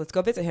like, all right, let's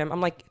go visit him.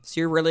 I'm like,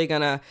 so you're really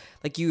gonna,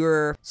 like,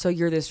 you're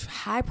this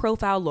high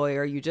profile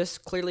lawyer, you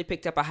just clearly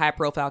picked up a high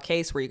profile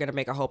case where you're gonna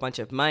make a whole bunch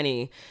of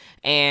money,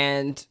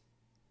 and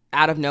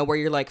out of nowhere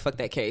you're like, fuck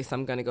that case,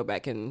 I'm gonna go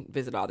back and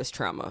visit all this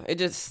trauma.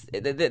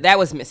 That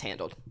was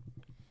mishandled.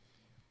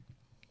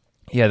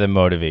 Yeah, the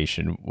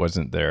motivation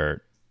wasn't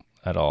there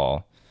at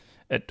all.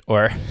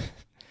 For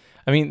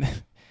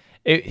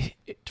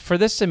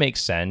this to make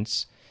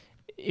sense,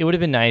 it would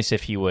have been nice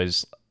if he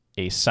was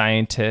a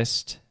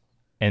scientist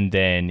and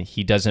then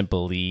he doesn't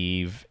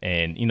believe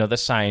in, you know, the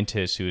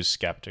scientist who is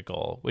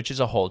skeptical, which is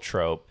a whole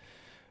trope.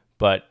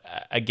 But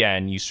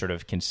again, you sort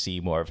of can see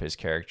more of his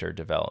character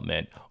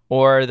development,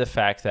 or the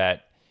fact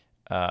that,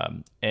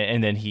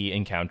 and then he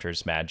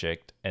encounters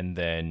magic and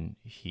then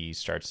he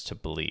starts to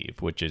believe,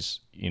 which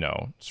is, you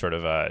know, sort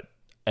of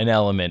an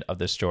element of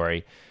the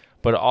story.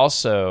 But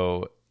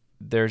also,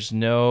 there's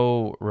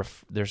no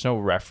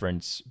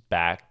reference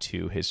back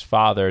to his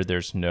father.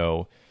 There's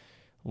no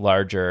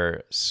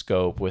larger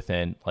scope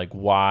within, like,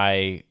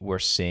 why we're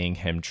seeing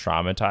him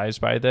traumatized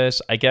by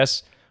this. I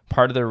guess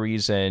part of the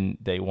reason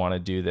they want to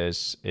do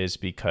this is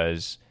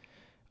because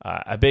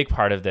a big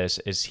part of this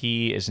is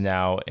he is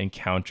now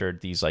encountered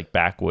these, like,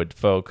 backwood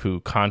folk who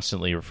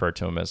constantly refer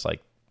to him as,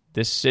 like,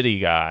 this city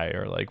guy,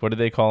 or, like, what do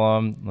they call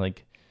him?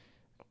 Like,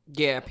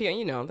 yeah,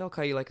 you know, they'll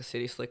call you like a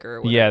city slicker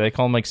or whatever. Yeah, they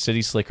call him like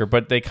city slicker,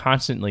 but they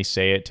constantly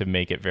say it to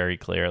make it very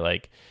clear,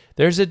 like,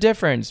 there's a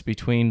difference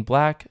between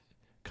black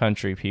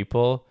country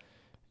people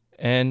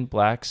and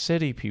black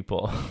city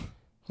people.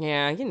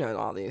 Yeah, you know,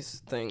 all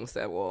these things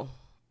that will...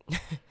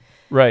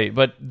 Right,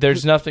 but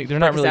there's nothing, they're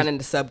not really... down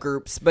into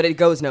subgroups, but it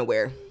goes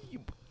nowhere.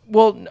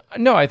 Well,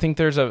 no, I think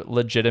there's a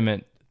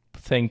legitimate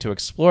thing to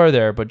explore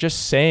there, but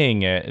just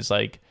saying it is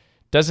like,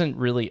 doesn't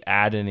really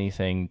add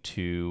anything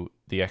to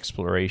the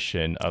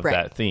exploration of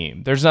that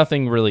theme. There's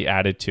nothing really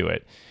added to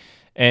it.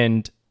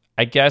 And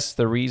I guess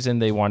the reason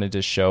they wanted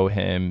to show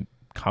him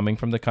coming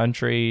from the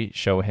country,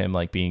 show him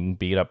like being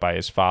beat up by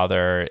his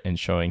father, and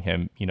showing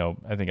him, you know,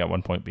 I think at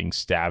one point being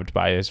stabbed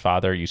by his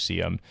father, you see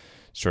him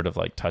sort of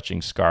like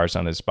touching scars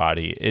on his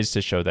body, is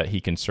to show that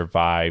he can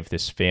survive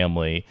this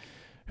family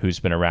who's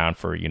been around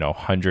for, you know,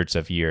 hundreds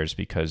of years,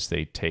 because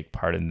they take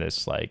part in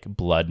this like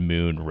blood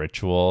moon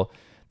ritual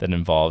that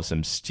involves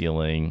them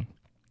stealing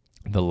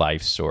the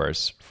life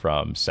source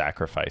from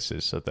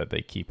sacrifices so that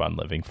they keep on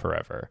living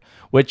forever.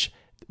 Which,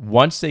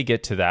 once they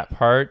get to that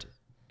part,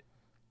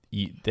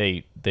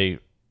 they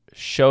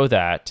show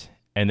that,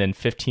 and then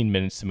 15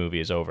 minutes the movie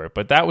is over.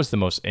 But that was the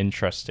most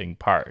interesting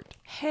part.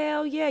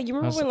 Hell yeah. You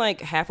remember when,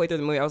 like, halfway through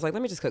the movie, I was like,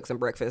 let me just cook some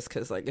breakfast,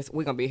 because, like,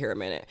 we're going to be here a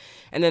minute.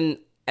 And then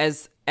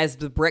as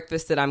the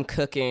breakfast that I'm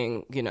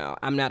cooking, you know,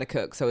 I'm not a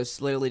cook, so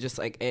it's literally just,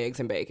 like, eggs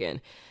and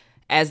bacon.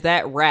 As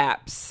that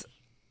wraps,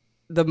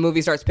 the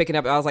movie starts picking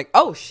up, and I was like,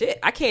 oh shit,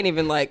 I can't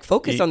even like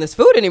focus on this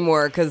food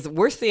anymore, because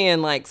we're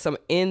seeing like some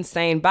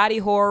insane body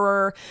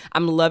horror.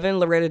 I'm loving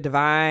Loretta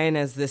Devine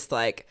as this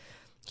like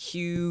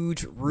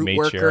huge root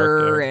Matriarch,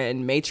 worker yeah.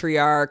 and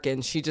matriarch,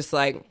 and she just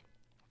like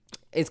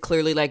is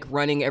clearly like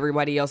running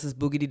everybody else's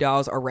boogity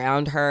dolls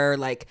around her.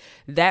 Like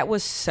that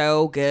was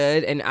so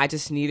good, and I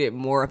just needed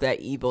more of that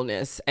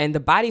evilness. And the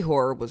body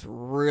horror was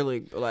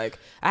really like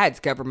I had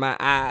to cover my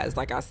eyes,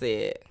 like I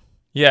said.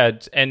 Yeah,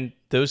 and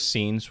those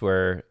scenes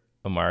where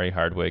Omari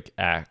Hardwick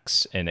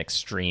acts in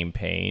extreme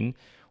pain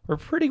were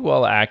pretty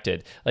well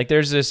acted. Like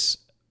there's this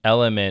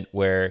element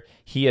where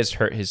he has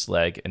hurt his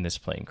leg in this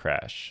plane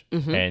crash,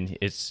 and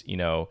it's, you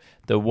know,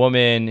 the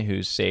woman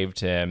who saved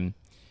him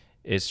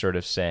is sort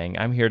of saying,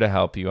 I'm here to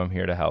help you, I'm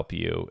here to help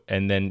you.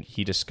 And then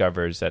he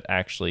discovers that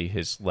actually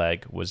his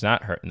leg was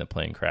not hurt in the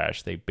plane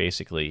crash. They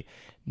basically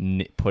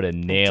put a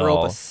nail.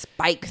 Drove a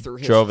spike through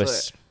his Drove foot. a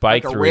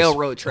spike like through a his-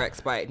 railroad track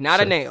spike, not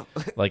a nail.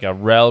 like a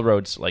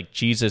railroad's, like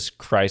Jesus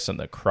Christ on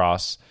the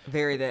cross,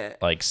 Very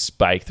that. like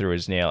spike through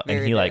his nail. And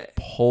Very he like that.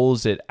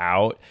 pulls it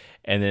out,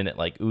 and then it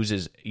like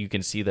oozes. You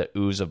can see the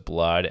ooze of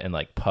blood and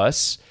like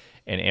pus.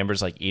 And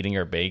Amber's like eating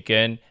her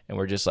bacon, and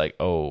we're just like,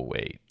 oh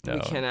wait, no, We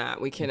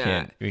cannot. we can't.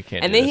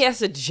 And do then he this. has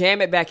to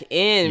jam it back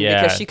in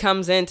Yeah. because she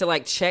comes in to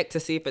like check to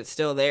see if it's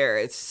still there.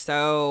 It's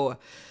so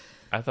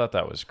I thought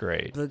that was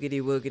great.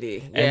 boogity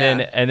woogity.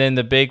 And then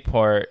the big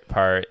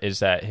part is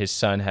that his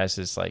son has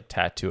this like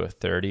tattoo of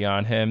 30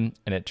 on him,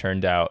 and it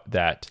turned out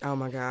that oh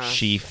my gosh.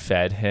 she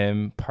fed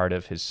him part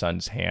of his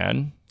son's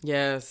hand,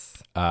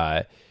 Yes.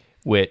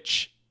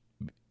 which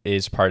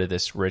is part of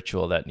this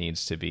ritual that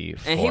needs to be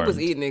formed. And he was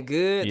eating it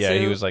good Yeah, too.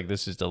 he was like,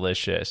 this is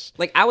delicious.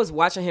 Like I was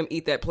watching him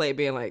eat that plate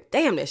being like,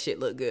 damn, that shit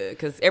look good.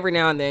 Because every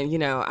now and then, you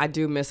know, I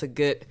do miss a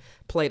good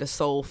plate of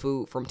soul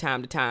food from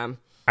time to time.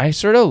 I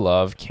sort of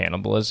love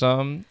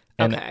cannibalism.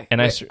 And, Okay.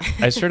 and I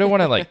sort of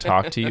want to like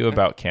talk to you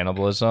about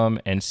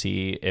cannibalism and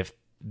see if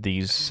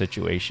these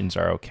situations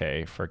are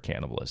okay for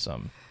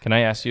cannibalism. Can I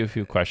ask you a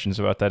few questions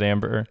about that,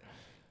 Amber?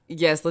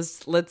 Yes,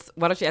 let's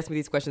why don't you ask me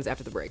these questions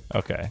after the break?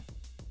 Okay.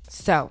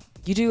 So,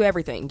 you do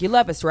everything. You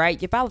love us,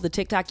 right? You follow the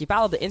TikTok, you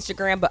follow the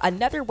Instagram, but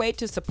another way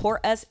to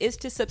support us is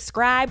to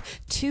subscribe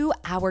to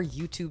our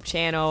YouTube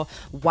channel,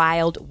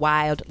 Wild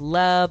Wild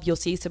Love. You'll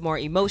see some more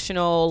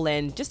emotional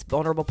and just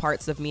vulnerable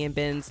parts of me and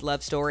Ben's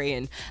love story,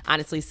 and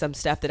honestly, some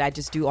stuff that I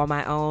just do on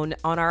my own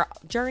on our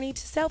journey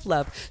to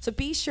self-love. So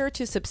be sure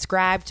to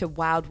subscribe to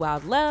Wild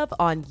Wild Love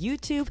on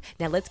YouTube.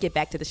 Now let's get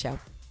back to the show.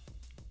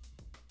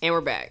 And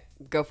we're back.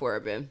 Go for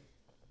it, Ben.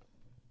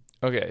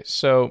 Okay,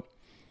 so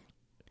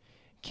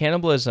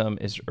cannibalism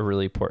is a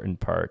really important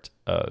part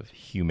of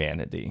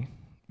humanity.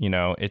 You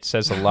know, it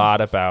says a lot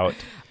about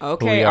who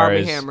Okay, we are Army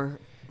as- Hammer.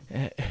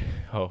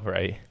 Oh,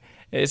 right.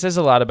 It says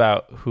a lot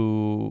about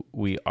who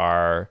we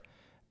are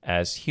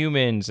as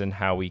humans and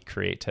how we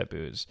create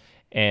taboos.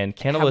 And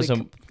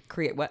cannibalism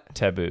Create what?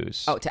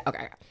 taboos. Oh,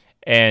 okay.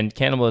 And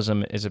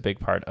cannibalism is a big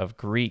part of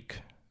Greek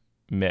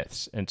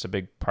myths, and it's a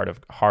big part of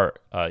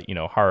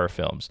horror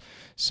films.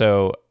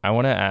 So I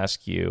want to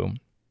ask you,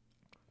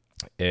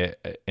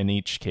 in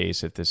each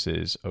case, if this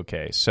is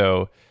okay.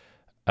 So,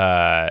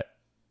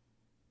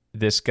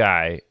 this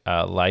guy,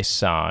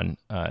 Lyson,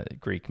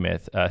 Greek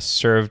myth,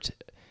 served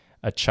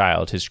a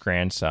child, his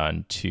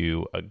grandson,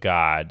 to a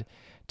god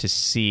to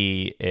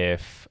see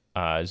if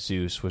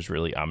Zeus was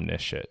really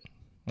omniscient,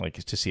 like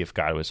to see if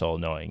God was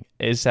all-knowing.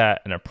 Is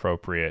that an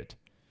appropriate?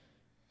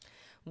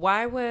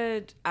 Why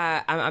would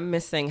I'm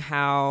missing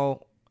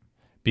how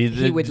He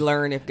he would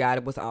learn if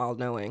God was all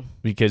knowing?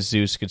 Because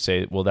Zeus could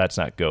say, well, that's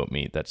not goat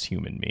meat, that's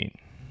human meat.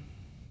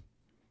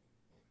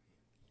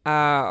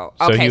 Oh,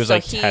 So okay. he was,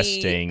 like,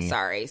 testing-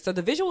 Sorry. So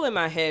the visual in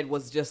my head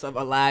was just of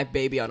a live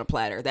baby on a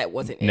platter. That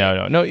wasn't it.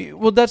 No.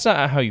 Well, that's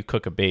not how you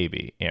cook a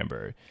baby,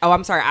 Amber. Oh,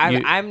 I'm sorry.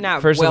 You- I'm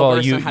not First well of all,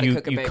 versed you on how to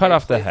cook a baby. cut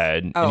off the Please.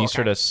 head, Oh, and you okay.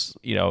 sort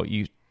of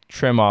you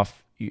trim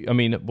off.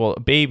 A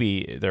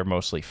baby, they're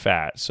mostly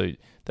fat, so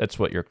that's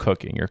what you're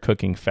cooking. You're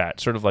cooking fat,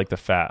 sort of like the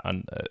fat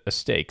on a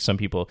steak. Some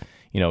people,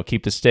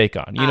 keep the steak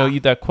on.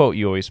 That quote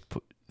you always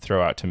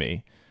throw out to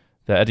me,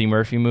 the Eddie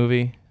Murphy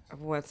movie.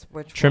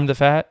 Which Trim one? the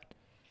fat.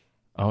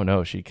 Oh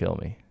no, she'd kill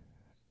me.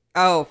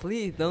 Oh,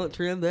 please don't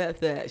trim that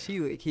fat. She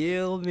would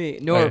kill me.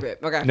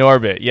 Norbit. Okay.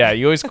 Norbit. Yeah,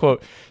 you always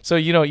quote. So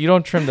you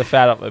don't trim the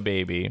fat off a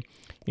baby.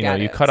 Got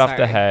You it. cut off the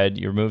Sorry. head.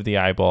 You remove the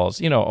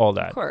eyeballs. All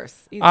that. Of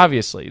course. Easy.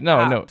 Obviously,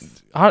 no.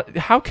 Ops.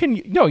 How can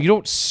you? No, you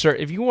don't serve.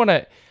 If you want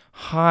to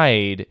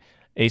hide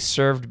a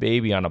served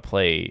baby on a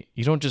plate,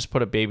 you don't just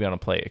put a baby on a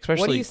plate.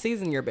 Especially, What do you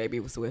season your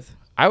babies with?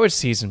 I would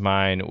season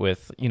mine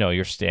with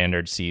your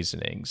standard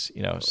seasonings.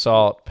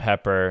 Salt,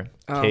 pepper,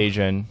 Oh.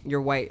 Cajun.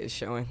 Your white is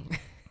showing.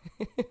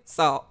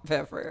 Salt,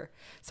 pepper.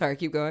 Sorry,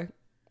 keep going.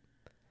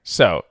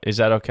 So is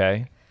that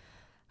okay?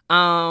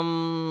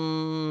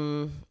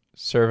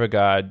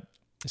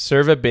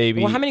 Serve a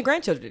baby. Well, how many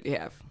grandchildren did you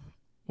have?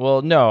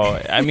 Well, no.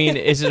 I mean,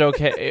 is it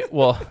okay?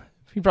 Well,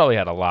 he probably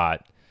had a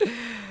lot.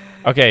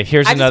 Okay,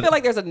 here's I just another. feel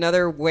like there's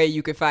another way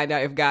you could find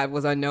out if God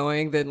was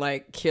unknowing than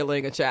like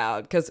killing a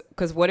child.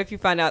 Because what if you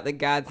find out that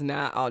God's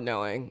not all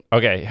knowing,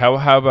 Okay, how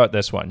about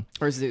this one?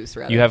 or Zeus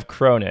rather? You have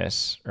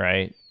Cronus,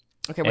 right?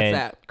 Okay, what's And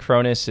that?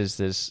 Cronus is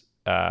this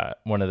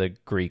one of the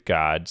Greek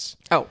gods,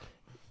 Oh,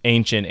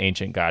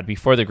 ancient god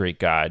before the Greek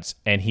gods,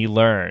 and he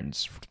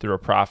learns through a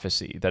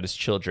prophecy that his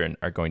children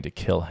are going to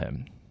kill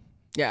him.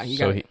 Yeah,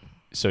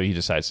 So he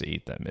decides to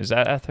eat them. Is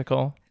that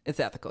ethical? It's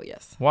ethical,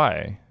 yes.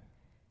 Why?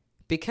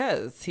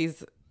 Because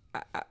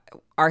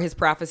are his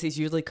prophecies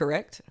usually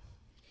correct?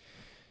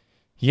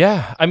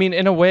 Yeah, I mean,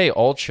 in a way,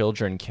 all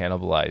children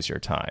cannibalize your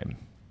time,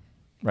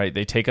 right?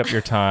 They take up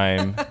your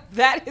time.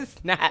 That is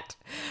not.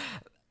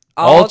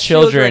 All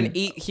children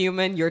eat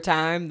human your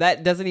time.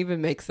 That doesn't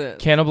even make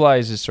sense.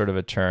 Cannibalize is sort of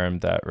a term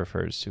that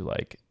refers to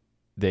like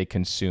they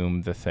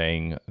consume the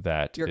thing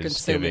that You're is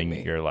consuming giving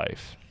me. your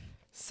life.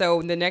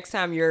 So the next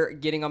time you're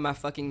getting on my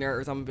fucking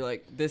nerves, I'm gonna be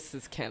like, this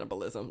is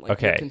cannibalism. Like,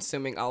 Okay. You're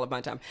consuming all of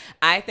my time.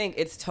 I think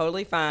it's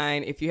totally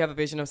fine if you have a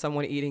vision of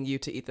someone eating you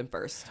to eat them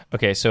first.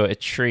 Okay, so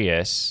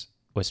Atreus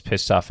was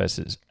pissed off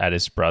at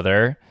his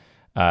brother,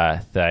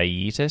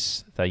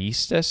 Thyestes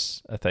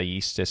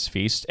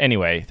feast.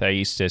 Anyway,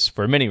 Thyestes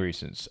for many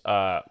reasons.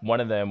 One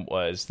of them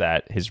was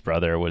that his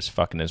brother was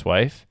fucking his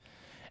wife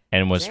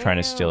and was trying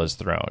to steal his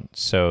throne.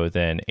 So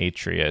then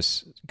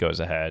Atreus goes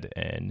ahead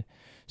and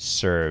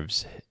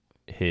serves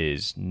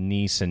his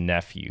niece and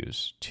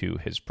nephews to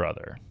his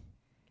brother.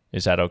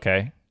 Is that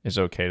okay? Is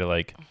it okay to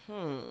like...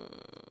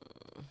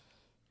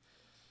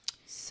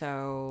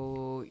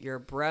 So your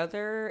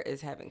brother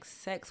is having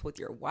sex with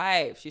your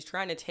wife. She's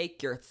trying to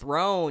take your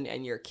throne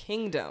and your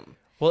kingdom.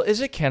 Well,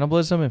 is it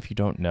cannibalism if you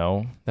don't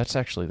know? That's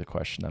actually the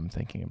question I'm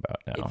thinking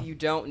about now. If you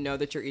don't know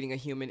that you're eating a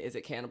human, is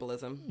it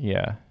cannibalism?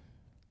 Yeah.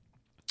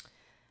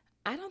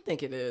 I don't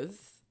think it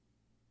is.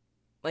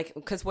 Like,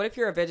 because what if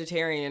you're a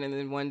vegetarian and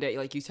then one day,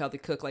 like, you tell the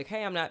cook, like,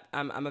 hey, I'm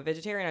a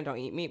vegetarian, I don't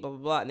eat meat, blah, blah,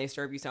 blah, and they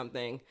serve you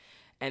something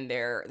and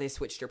they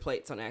switched your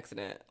plates on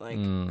accident. Like,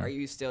 are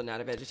you still not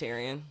a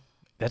vegetarian?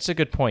 That's a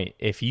good point.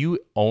 If you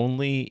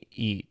only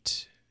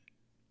eat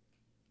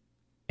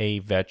a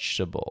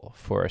vegetable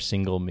for a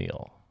single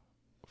meal,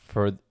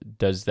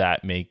 does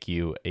that make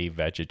you a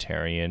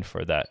vegetarian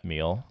for that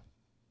meal?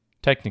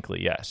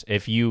 Technically, yes.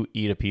 If you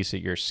eat a piece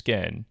of your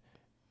skin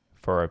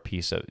for a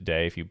piece of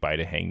day, if you bite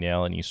a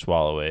hangnail and you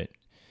swallow it,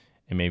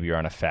 and maybe you're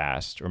on a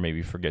fast, or maybe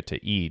you forget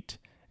to eat,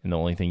 and the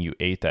only thing you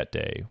ate that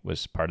day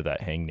was part of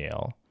that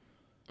hangnail,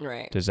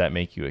 right? Does that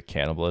make you a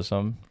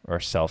cannibalism or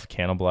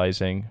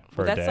self-cannibalizing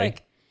for a day? That's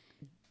like,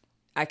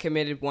 I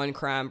committed one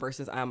crime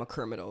versus I'm a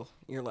criminal.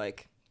 You're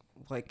like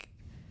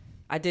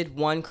I did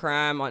one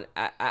crime on,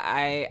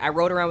 I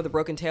rode around with a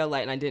broken tail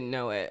light and I didn't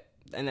know it.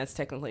 And that's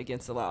technically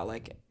against the law.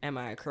 Like, am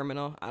I a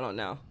criminal? I don't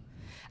know.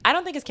 I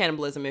don't think it's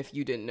cannibalism if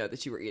you didn't know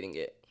that you were eating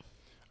it.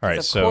 All right,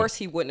 of course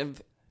he wouldn't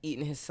have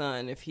eaten his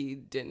son if he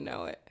didn't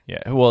know it.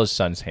 Yeah, well, his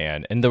son's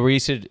hand. And the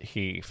reason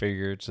he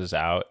figures this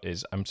out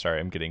is, I'm sorry,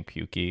 I'm getting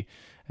pukey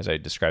as I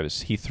describe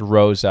this. He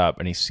throws up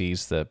and he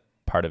sees the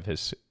part of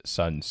his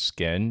son's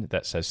skin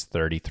that says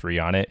 33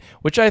 on it,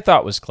 which I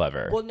thought was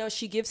clever. Well, no,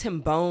 she gives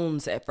him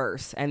bones at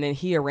first, and then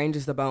he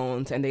arranges the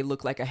bones, and they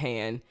look like a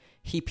hand.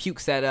 He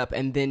pukes that up,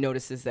 and then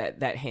notices that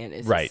hand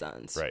is his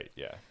son's. Right,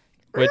 yeah.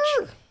 Which,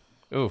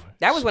 ooh.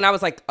 That was when I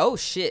was like, oh,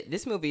 shit,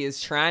 this movie is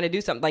trying to do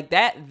something. Like,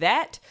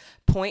 that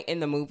point in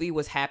the movie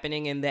was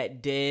happening in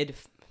that dead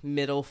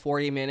middle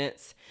 40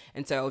 minutes.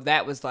 And so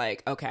that was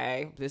like,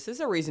 okay, this is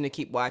a reason to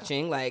keep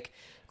watching. Like,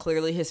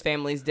 clearly his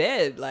family's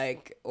dead,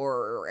 like,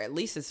 or at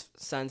least his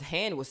son's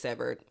hand was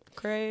severed.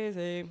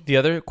 Crazy. The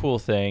other cool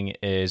thing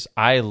is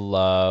I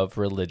love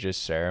religious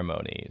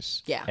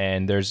ceremonies. Yeah.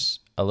 And there's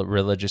a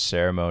religious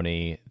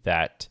ceremony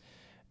that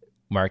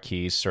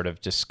Marquise sort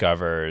of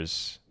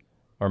discovers,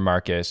 or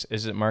Marcus.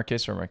 Is it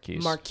Marcus or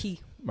Marquise?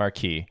 Marquis.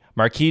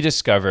 Marquis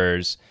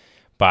discovers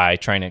by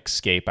trying to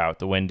escape out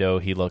the window.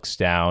 He looks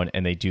down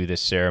and they do this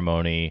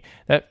ceremony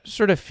that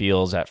sort of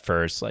feels at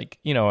first like,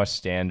 you know, a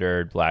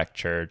standard black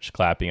church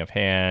clapping of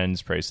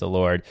hands, praise the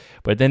Lord.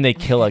 But then they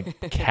kill a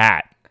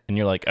cat and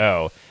you're like,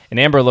 oh. And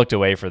Amber looked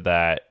away for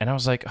that. And I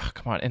was like, oh,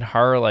 come on. In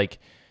horror, like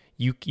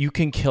you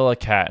can kill a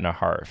cat in a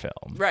horror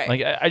film. Right.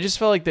 Like I just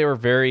felt like they were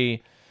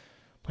very...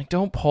 Like,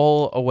 don't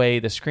pull away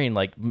the screen.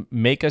 Like,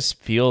 make us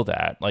feel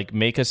that. Like,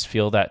 make us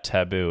feel that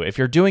taboo. If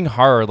you're doing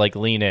horror, like,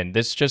 lean in.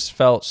 This just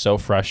felt so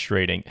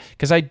frustrating.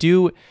 Because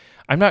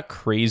I'm not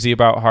crazy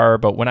about horror,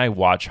 but when I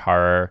watch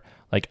horror,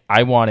 like,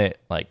 I want it,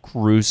 like,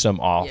 gruesome,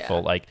 awful.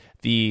 Yeah. Like,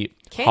 the...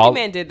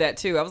 Candyman did that,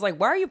 too. I was like,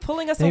 why are you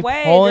pulling us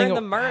away during the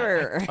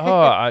murder?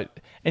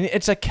 And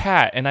it's a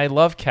cat, and I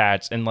love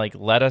cats. And, like,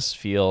 let us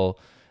feel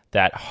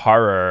that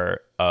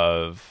horror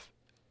of...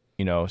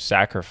 you know,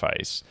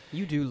 sacrifice.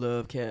 You do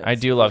love cats. I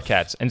do love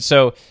cats. And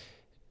so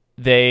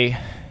they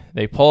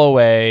pull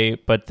away,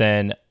 but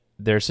then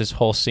there's this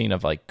whole scene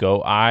of like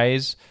goat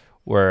eyes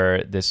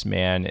where this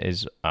man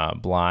is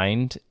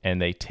blind and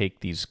they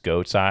take these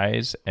goat's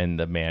eyes and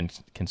the man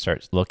can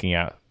start looking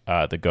at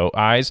the goat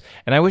eyes.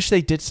 And I wish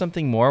they did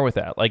something more with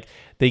that. Like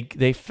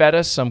they fed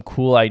us some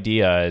cool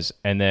ideas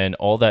and then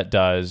all that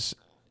does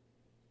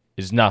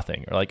is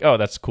nothing. Or like, oh,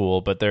 that's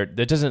cool, but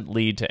that doesn't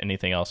lead to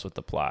anything else with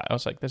the plot. I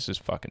was like, this is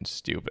fucking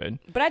stupid.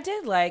 But I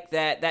did like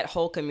that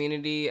whole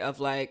community of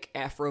like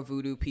Afro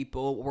voodoo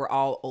people were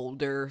all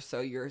older,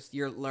 so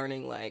you're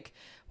learning like,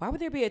 why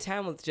would there be a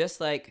time with just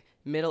like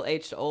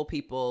middle-aged to old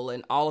people,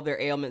 and all of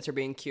their ailments are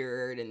being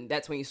cured, and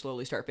that's when you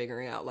slowly start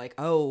figuring out like,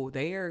 oh,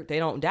 they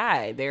don't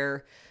die.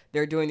 They're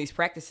doing these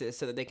practices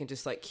so that they can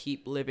just like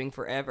keep living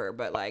forever.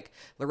 But like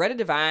Loretta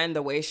Devine,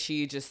 the way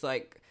she just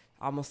like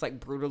almost like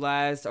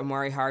brutalized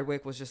Omari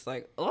Hardwick was just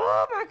like,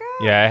 oh my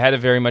God. Yeah, it had a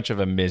very much of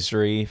a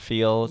Misery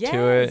feel to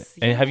it. Yes,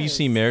 And have you yes.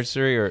 seen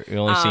Misery, or you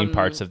only seen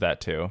parts of that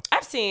too?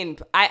 I've seen,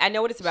 I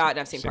know what it's about, and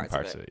I've seen parts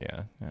of it.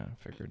 Yeah,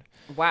 figured.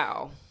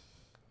 Wow.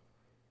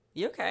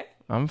 You okay?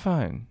 I'm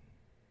fine.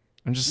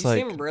 I'm just You like,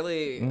 seem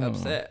really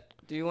upset.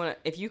 Do you want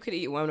to, if you could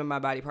eat one of my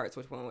body parts,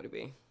 which one would it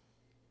be?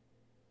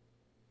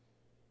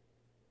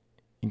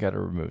 you got to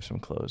remove some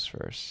clothes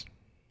first.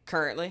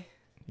 Currently?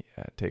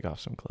 Yeah, take off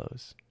some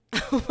clothes.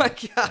 Oh my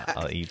God.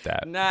 I'll eat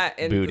that. Not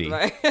into booty.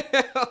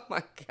 Oh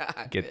my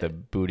God. Get the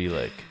booty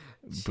lick.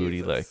 Booty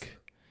Jesus. lick.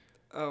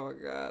 Oh my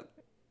God.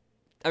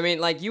 I mean,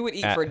 like you would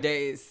eat for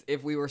days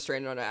if we were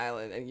stranded on an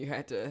island and you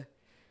had to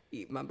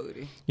eat my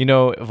booty. You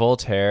know,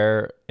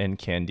 Voltaire and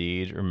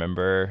Candide,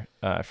 remember?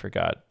 I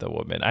forgot the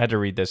woman. I had to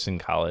read this in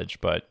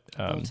college, but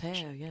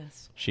Voltaire,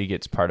 yes. she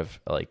gets part of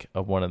like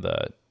one of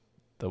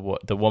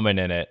the woman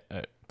in it.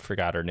 I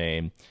forgot her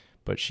name,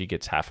 but she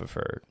gets half of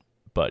her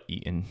butt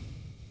eaten.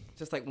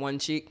 Just like one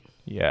cheek.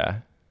 Yeah.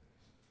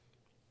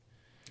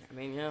 I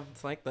mean, yeah,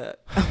 it's like that.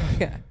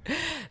 Yeah.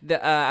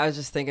 I was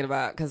just thinking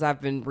about, because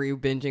I've been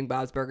re-binging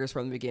Bob's Burgers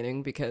from the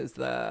beginning because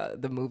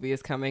the movie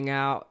is coming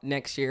out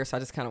next year. So I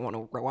just kind of want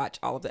to watch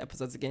all of the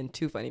episodes again.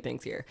 Two funny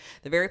things here.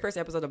 The very first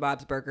episode of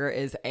Bob's Burger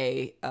is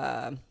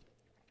an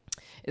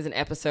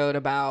episode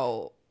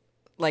about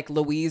like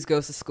Louise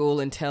goes to school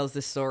and tells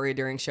this story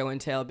during show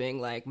and tell, being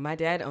like, my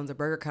dad owns a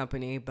burger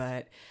company,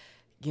 but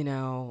you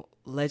know,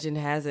 legend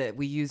has it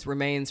we use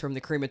remains from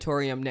the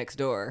crematorium next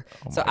door.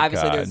 So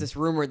obviously there's this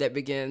rumor that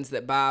begins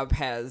that Bob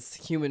has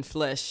human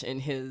flesh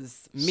in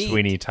his meat.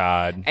 Sweeney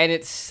Todd. And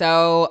it's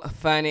so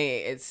funny.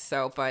 It's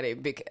so funny.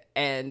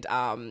 And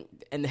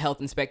the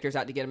health inspector's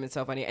out to get him. It's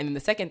so funny. And then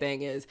the second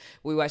thing is,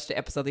 we watched an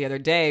episode the other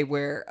day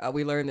where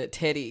we learned that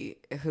Teddy,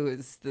 who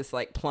is this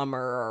like plumber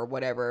or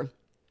whatever,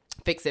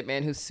 Fix-It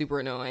Man, who's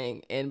super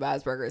annoying in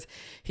Bob's Burgers,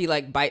 he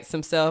like bites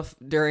himself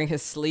during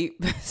his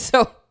sleep.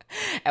 So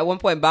at one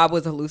point, Bob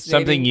was hallucinating.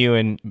 Something you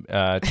and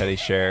Teddy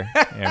share,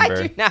 Amber.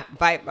 I do not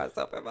bite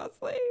myself in my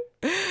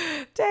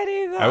sleep.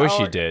 Teddy, I wish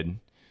you did.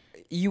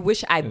 You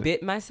wish I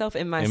bit myself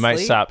in my sleep? It might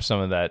stop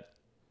some of that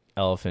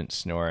elephant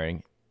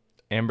snoring.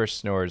 Amber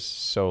snores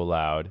so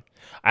loud.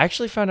 I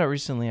actually found out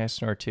recently I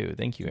snore too.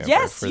 Thank you, Amber,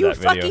 yes, for you that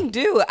video. fucking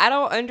do. I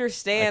don't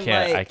understand.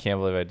 I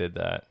can't believe I did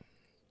that.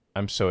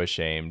 I'm so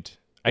ashamed.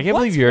 I can't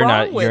What's believe you're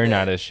wrong with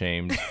not it?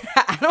 ashamed.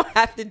 I don't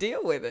have to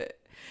deal with it.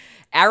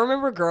 I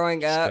remember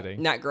growing up,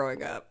 kidding. not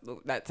growing up,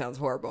 that sounds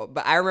horrible,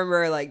 but I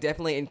remember like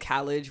definitely in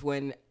college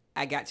when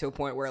I got to a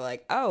point where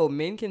like, oh,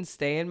 men can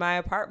stay in my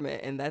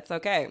apartment and that's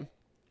okay.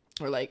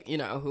 Or like, you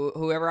know,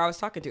 whoever I was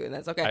talking to, and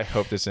that's okay. I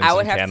hope this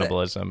isn't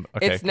cannibalism.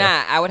 Okay, it's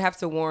not. I would have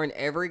to warn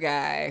every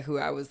guy who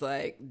I was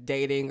like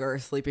dating or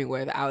sleeping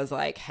with. I was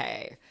like,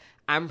 hey,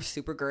 I'm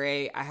super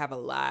great. I have a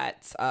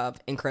lot of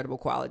incredible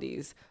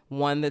qualities.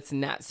 One that's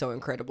not so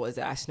incredible is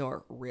that I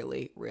snore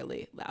really,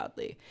 really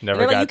loudly.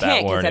 Never got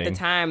that warning. Because at the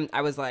time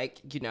I was like,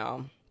 you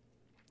know,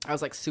 I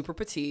was like super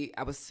petite.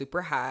 I was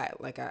super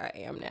hot, like I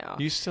am now.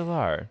 You still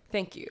are.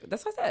 Thank you.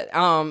 That's what I said.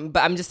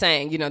 But I'm just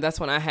saying, you know, that's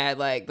when I had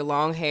like the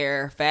long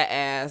hair, fat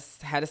ass,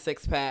 had a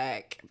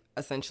 6-pack,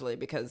 essentially,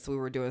 because we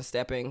were doing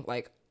stepping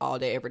like all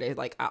day, every day.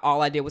 Like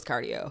all I did was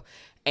cardio.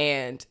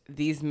 And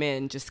these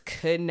men just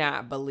could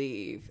not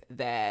believe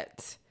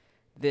that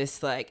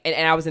this like,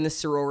 and I was in the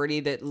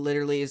sorority that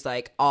literally is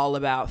like all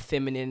about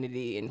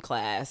femininity in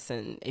class.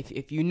 And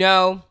if you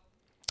know,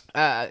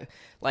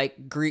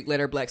 like Greek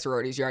letter black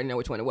sororities, you already know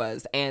which one it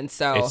was. And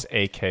so It's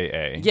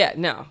AKA. yeah,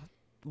 no,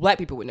 black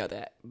people would know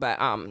that, but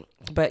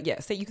yeah,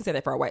 you can say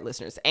that for our white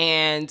listeners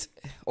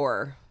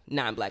or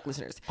non-black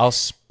listeners. I'll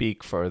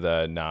speak for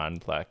the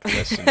non-black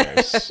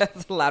listeners.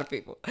 That's a lot of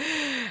people.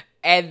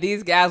 And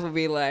these guys would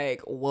be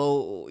like,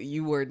 whoa,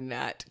 you were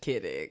not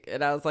kidding.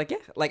 And I was like, yeah,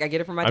 like I get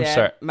it from my dad.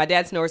 Sorry. My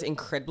dad snores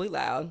incredibly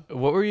loud.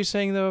 What were you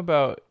saying though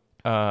about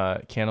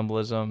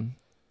cannibalism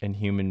and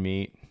human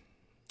meat?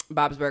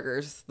 Bob's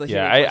Burgers. The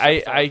Yeah,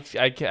 human flesh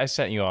episode. I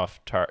sent you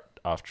off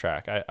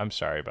track. I'm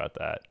sorry about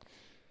that.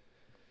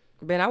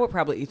 Ben, I would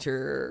probably eat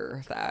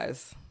your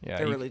thighs. Yeah,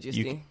 They're really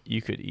juicy.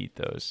 You could eat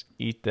those.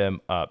 Eat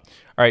them up.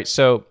 All right,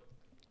 so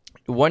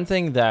one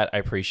thing that I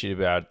appreciate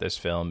about this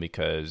film,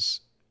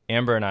 because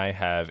Amber and I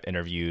have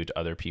interviewed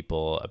other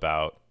people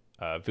about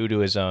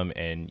voodooism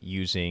and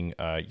using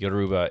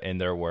Yoruba in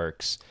their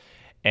works.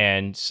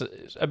 And so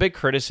a big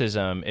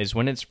criticism is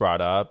when it's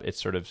brought up,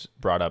 it's sort of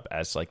brought up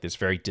as like this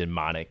very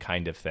demonic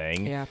kind of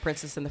thing. Yeah,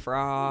 Princess and the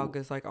Frog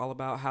is like all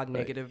about how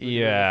negative voodoo is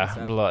Yeah,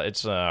 and stuff.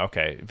 it's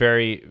okay.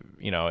 Very,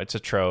 it's a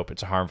trope.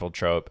 It's a harmful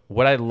trope.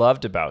 What I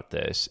loved about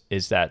this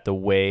is that the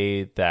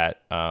way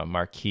that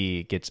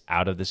Marquis gets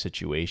out of the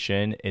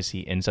situation is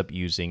he ends up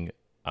using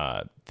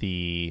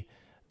the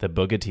the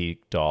Boogity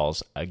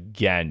dolls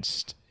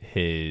against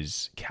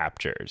his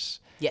captors.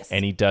 Yes.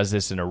 And he does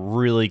this in a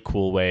really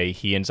cool way.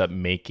 He ends up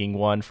making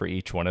one for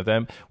each one of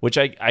them, which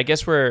I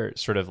guess we're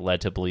sort of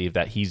led to believe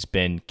that he's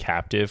been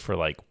captive for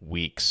like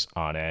weeks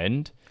on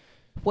end.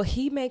 Well,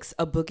 he makes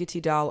a Boogity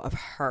doll of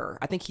her.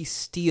 I think he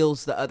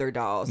steals the other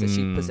dolls that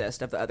she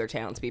possessed of the other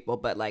townspeople.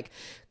 But like,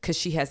 because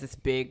she has this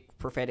big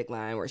prophetic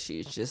line where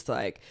she's just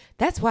like,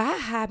 that's why I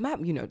hide my,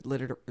 the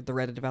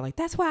Loretta Devine, like,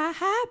 that's why I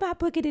hide my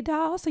Boogity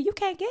doll so you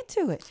can't get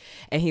to it.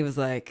 And he was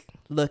like,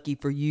 lucky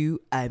for you,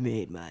 I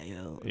made my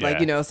own. Yeah.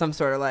 Like, some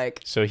sort of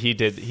like. So he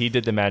did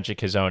the magic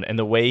his own. And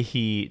the way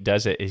he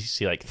does it is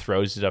he like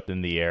throws it up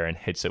in the air and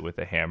hits it with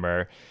a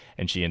hammer.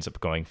 And she ends up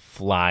going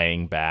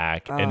flying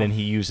back. Oh. And then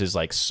he uses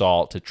like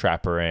salt to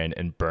trap her in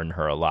and burn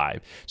her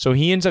alive. So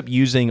he ends up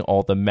using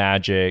all the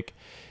magic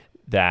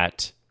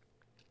that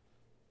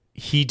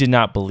he did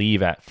not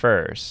believe at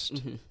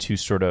first to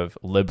sort of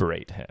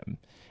liberate him.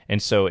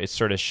 And so it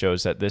sort of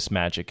shows that this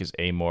magic is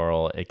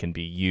amoral. It can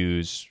be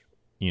used,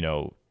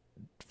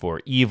 for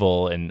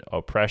evil and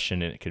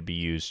oppression, and it could be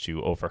used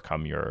to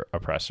overcome your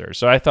oppressor.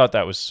 So I thought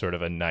that was sort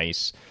of a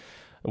nice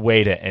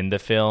way to end the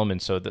film.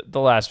 And so the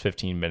last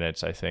 15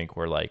 minutes, I think,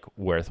 were like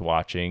worth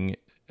watching,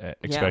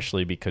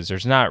 especially because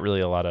there's not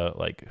really a lot of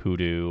like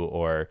hoodoo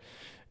or,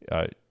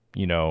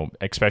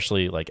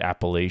 especially like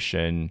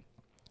Appalachian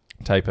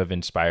type of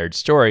inspired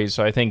stories.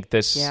 So I think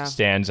this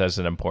stands as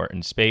an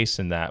important space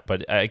in that,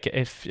 but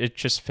it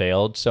just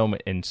failed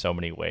in so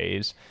many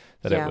ways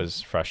that it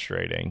was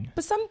frustrating.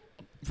 But some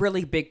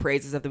really big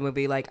praises of the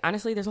movie. Like,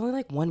 honestly, there's only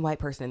like one white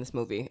person in this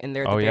movie, and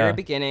they're at the very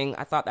beginning.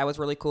 I thought that was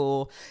really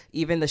cool.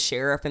 Even the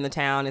sheriff in the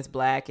town is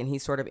black, and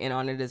he's sort of in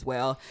on it as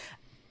well.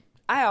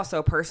 I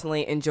also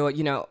personally enjoyed,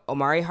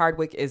 Omari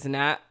Hardwick is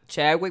not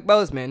Chadwick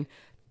Boseman,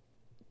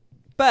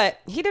 but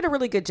he did a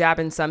really good job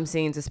in some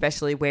scenes,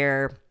 especially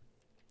where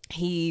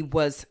he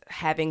was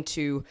having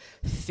to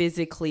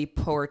physically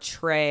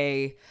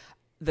portray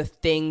the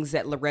things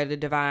that Loretta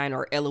Devine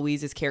or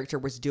Eloise's character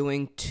was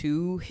doing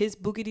to his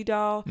Boogity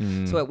doll.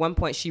 So at one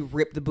point she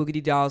ripped the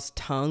Boogity doll's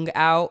tongue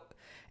out,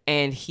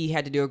 and he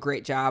had to do a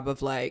great job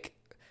of like,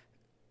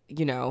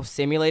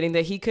 simulating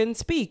that he couldn't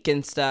speak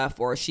and stuff,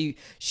 or she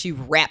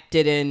wrapped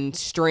it in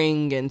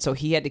string, and so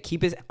he had to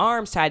keep his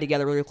arms tied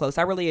together really close.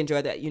 I really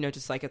enjoyed that,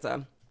 just like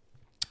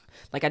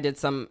I did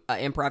some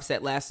improv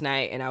set last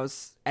night, and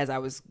as I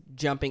was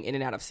jumping in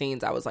and out of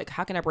scenes, I was like,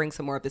 how can I bring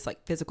some more of this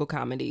like physical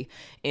comedy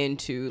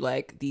into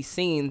like these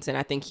scenes? And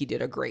I think he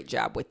did a great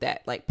job with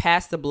that, like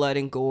past the blood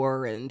and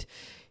gore, and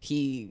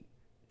he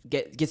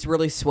gets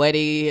really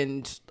sweaty,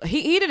 and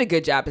he did a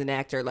good job as an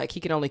actor. Like, he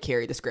can only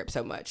carry the script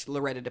so much.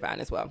 Loretta Devine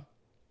as well.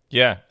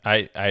 Yeah,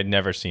 I'd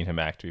never seen him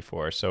act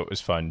before, so it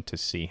was fun to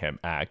see him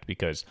act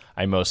because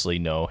I mostly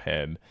know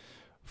him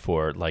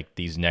for like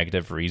these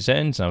negative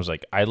reasons. And I was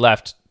like, I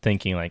left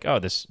thinking like, oh,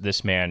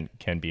 this man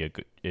can be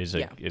is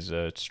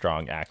a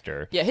strong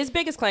actor. Yeah, his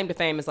biggest claim to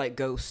fame is like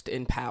Ghost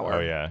in Power. Oh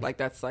yeah, like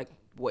that's like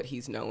what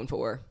he's known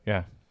for.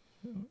 Yeah.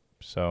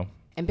 So.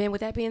 And Ben,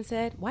 with that being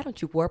said, why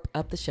don't you warp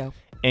up the show?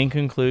 In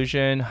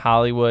conclusion,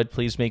 Hollywood,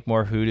 please make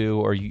more hoodoo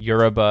or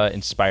Yoruba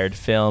inspired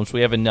films.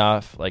 We have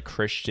enough like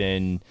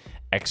Christian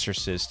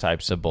exorcist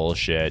types of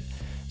bullshit.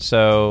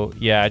 So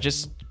yeah,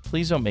 just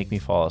please don't make me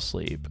fall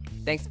asleep.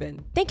 Thanks,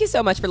 Ben. Thank you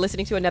so much for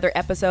listening to another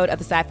episode of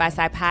the Sci-Fi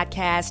Side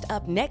Podcast.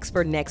 Up next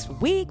for next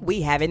week,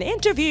 we have an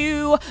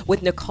interview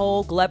with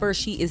Nicole Glover.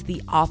 She is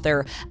the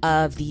author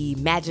of the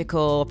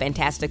magical,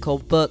 fantastical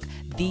book,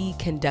 The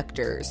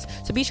Conductors.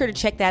 So be sure to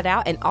check that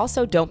out. And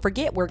also don't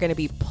forget, we're going to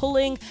be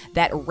pulling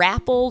that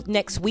raffle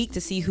next week to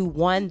see who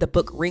won the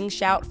book Ring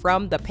Shout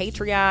from the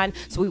Patreon.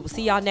 So we will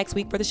see y'all next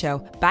week for the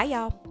show. Bye,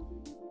 y'all.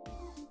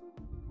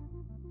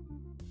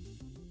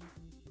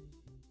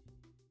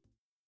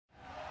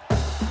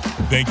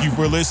 Thank you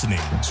for listening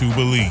to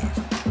Believe.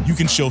 You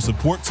can show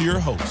support to your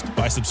host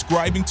by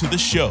subscribing to the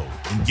show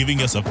and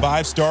giving us a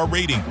 5-star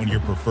rating on your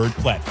preferred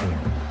platform.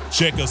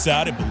 Check us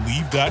out at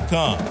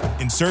Believe.com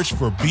and search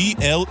for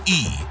BLEAV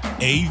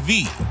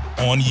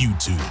on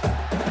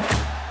YouTube.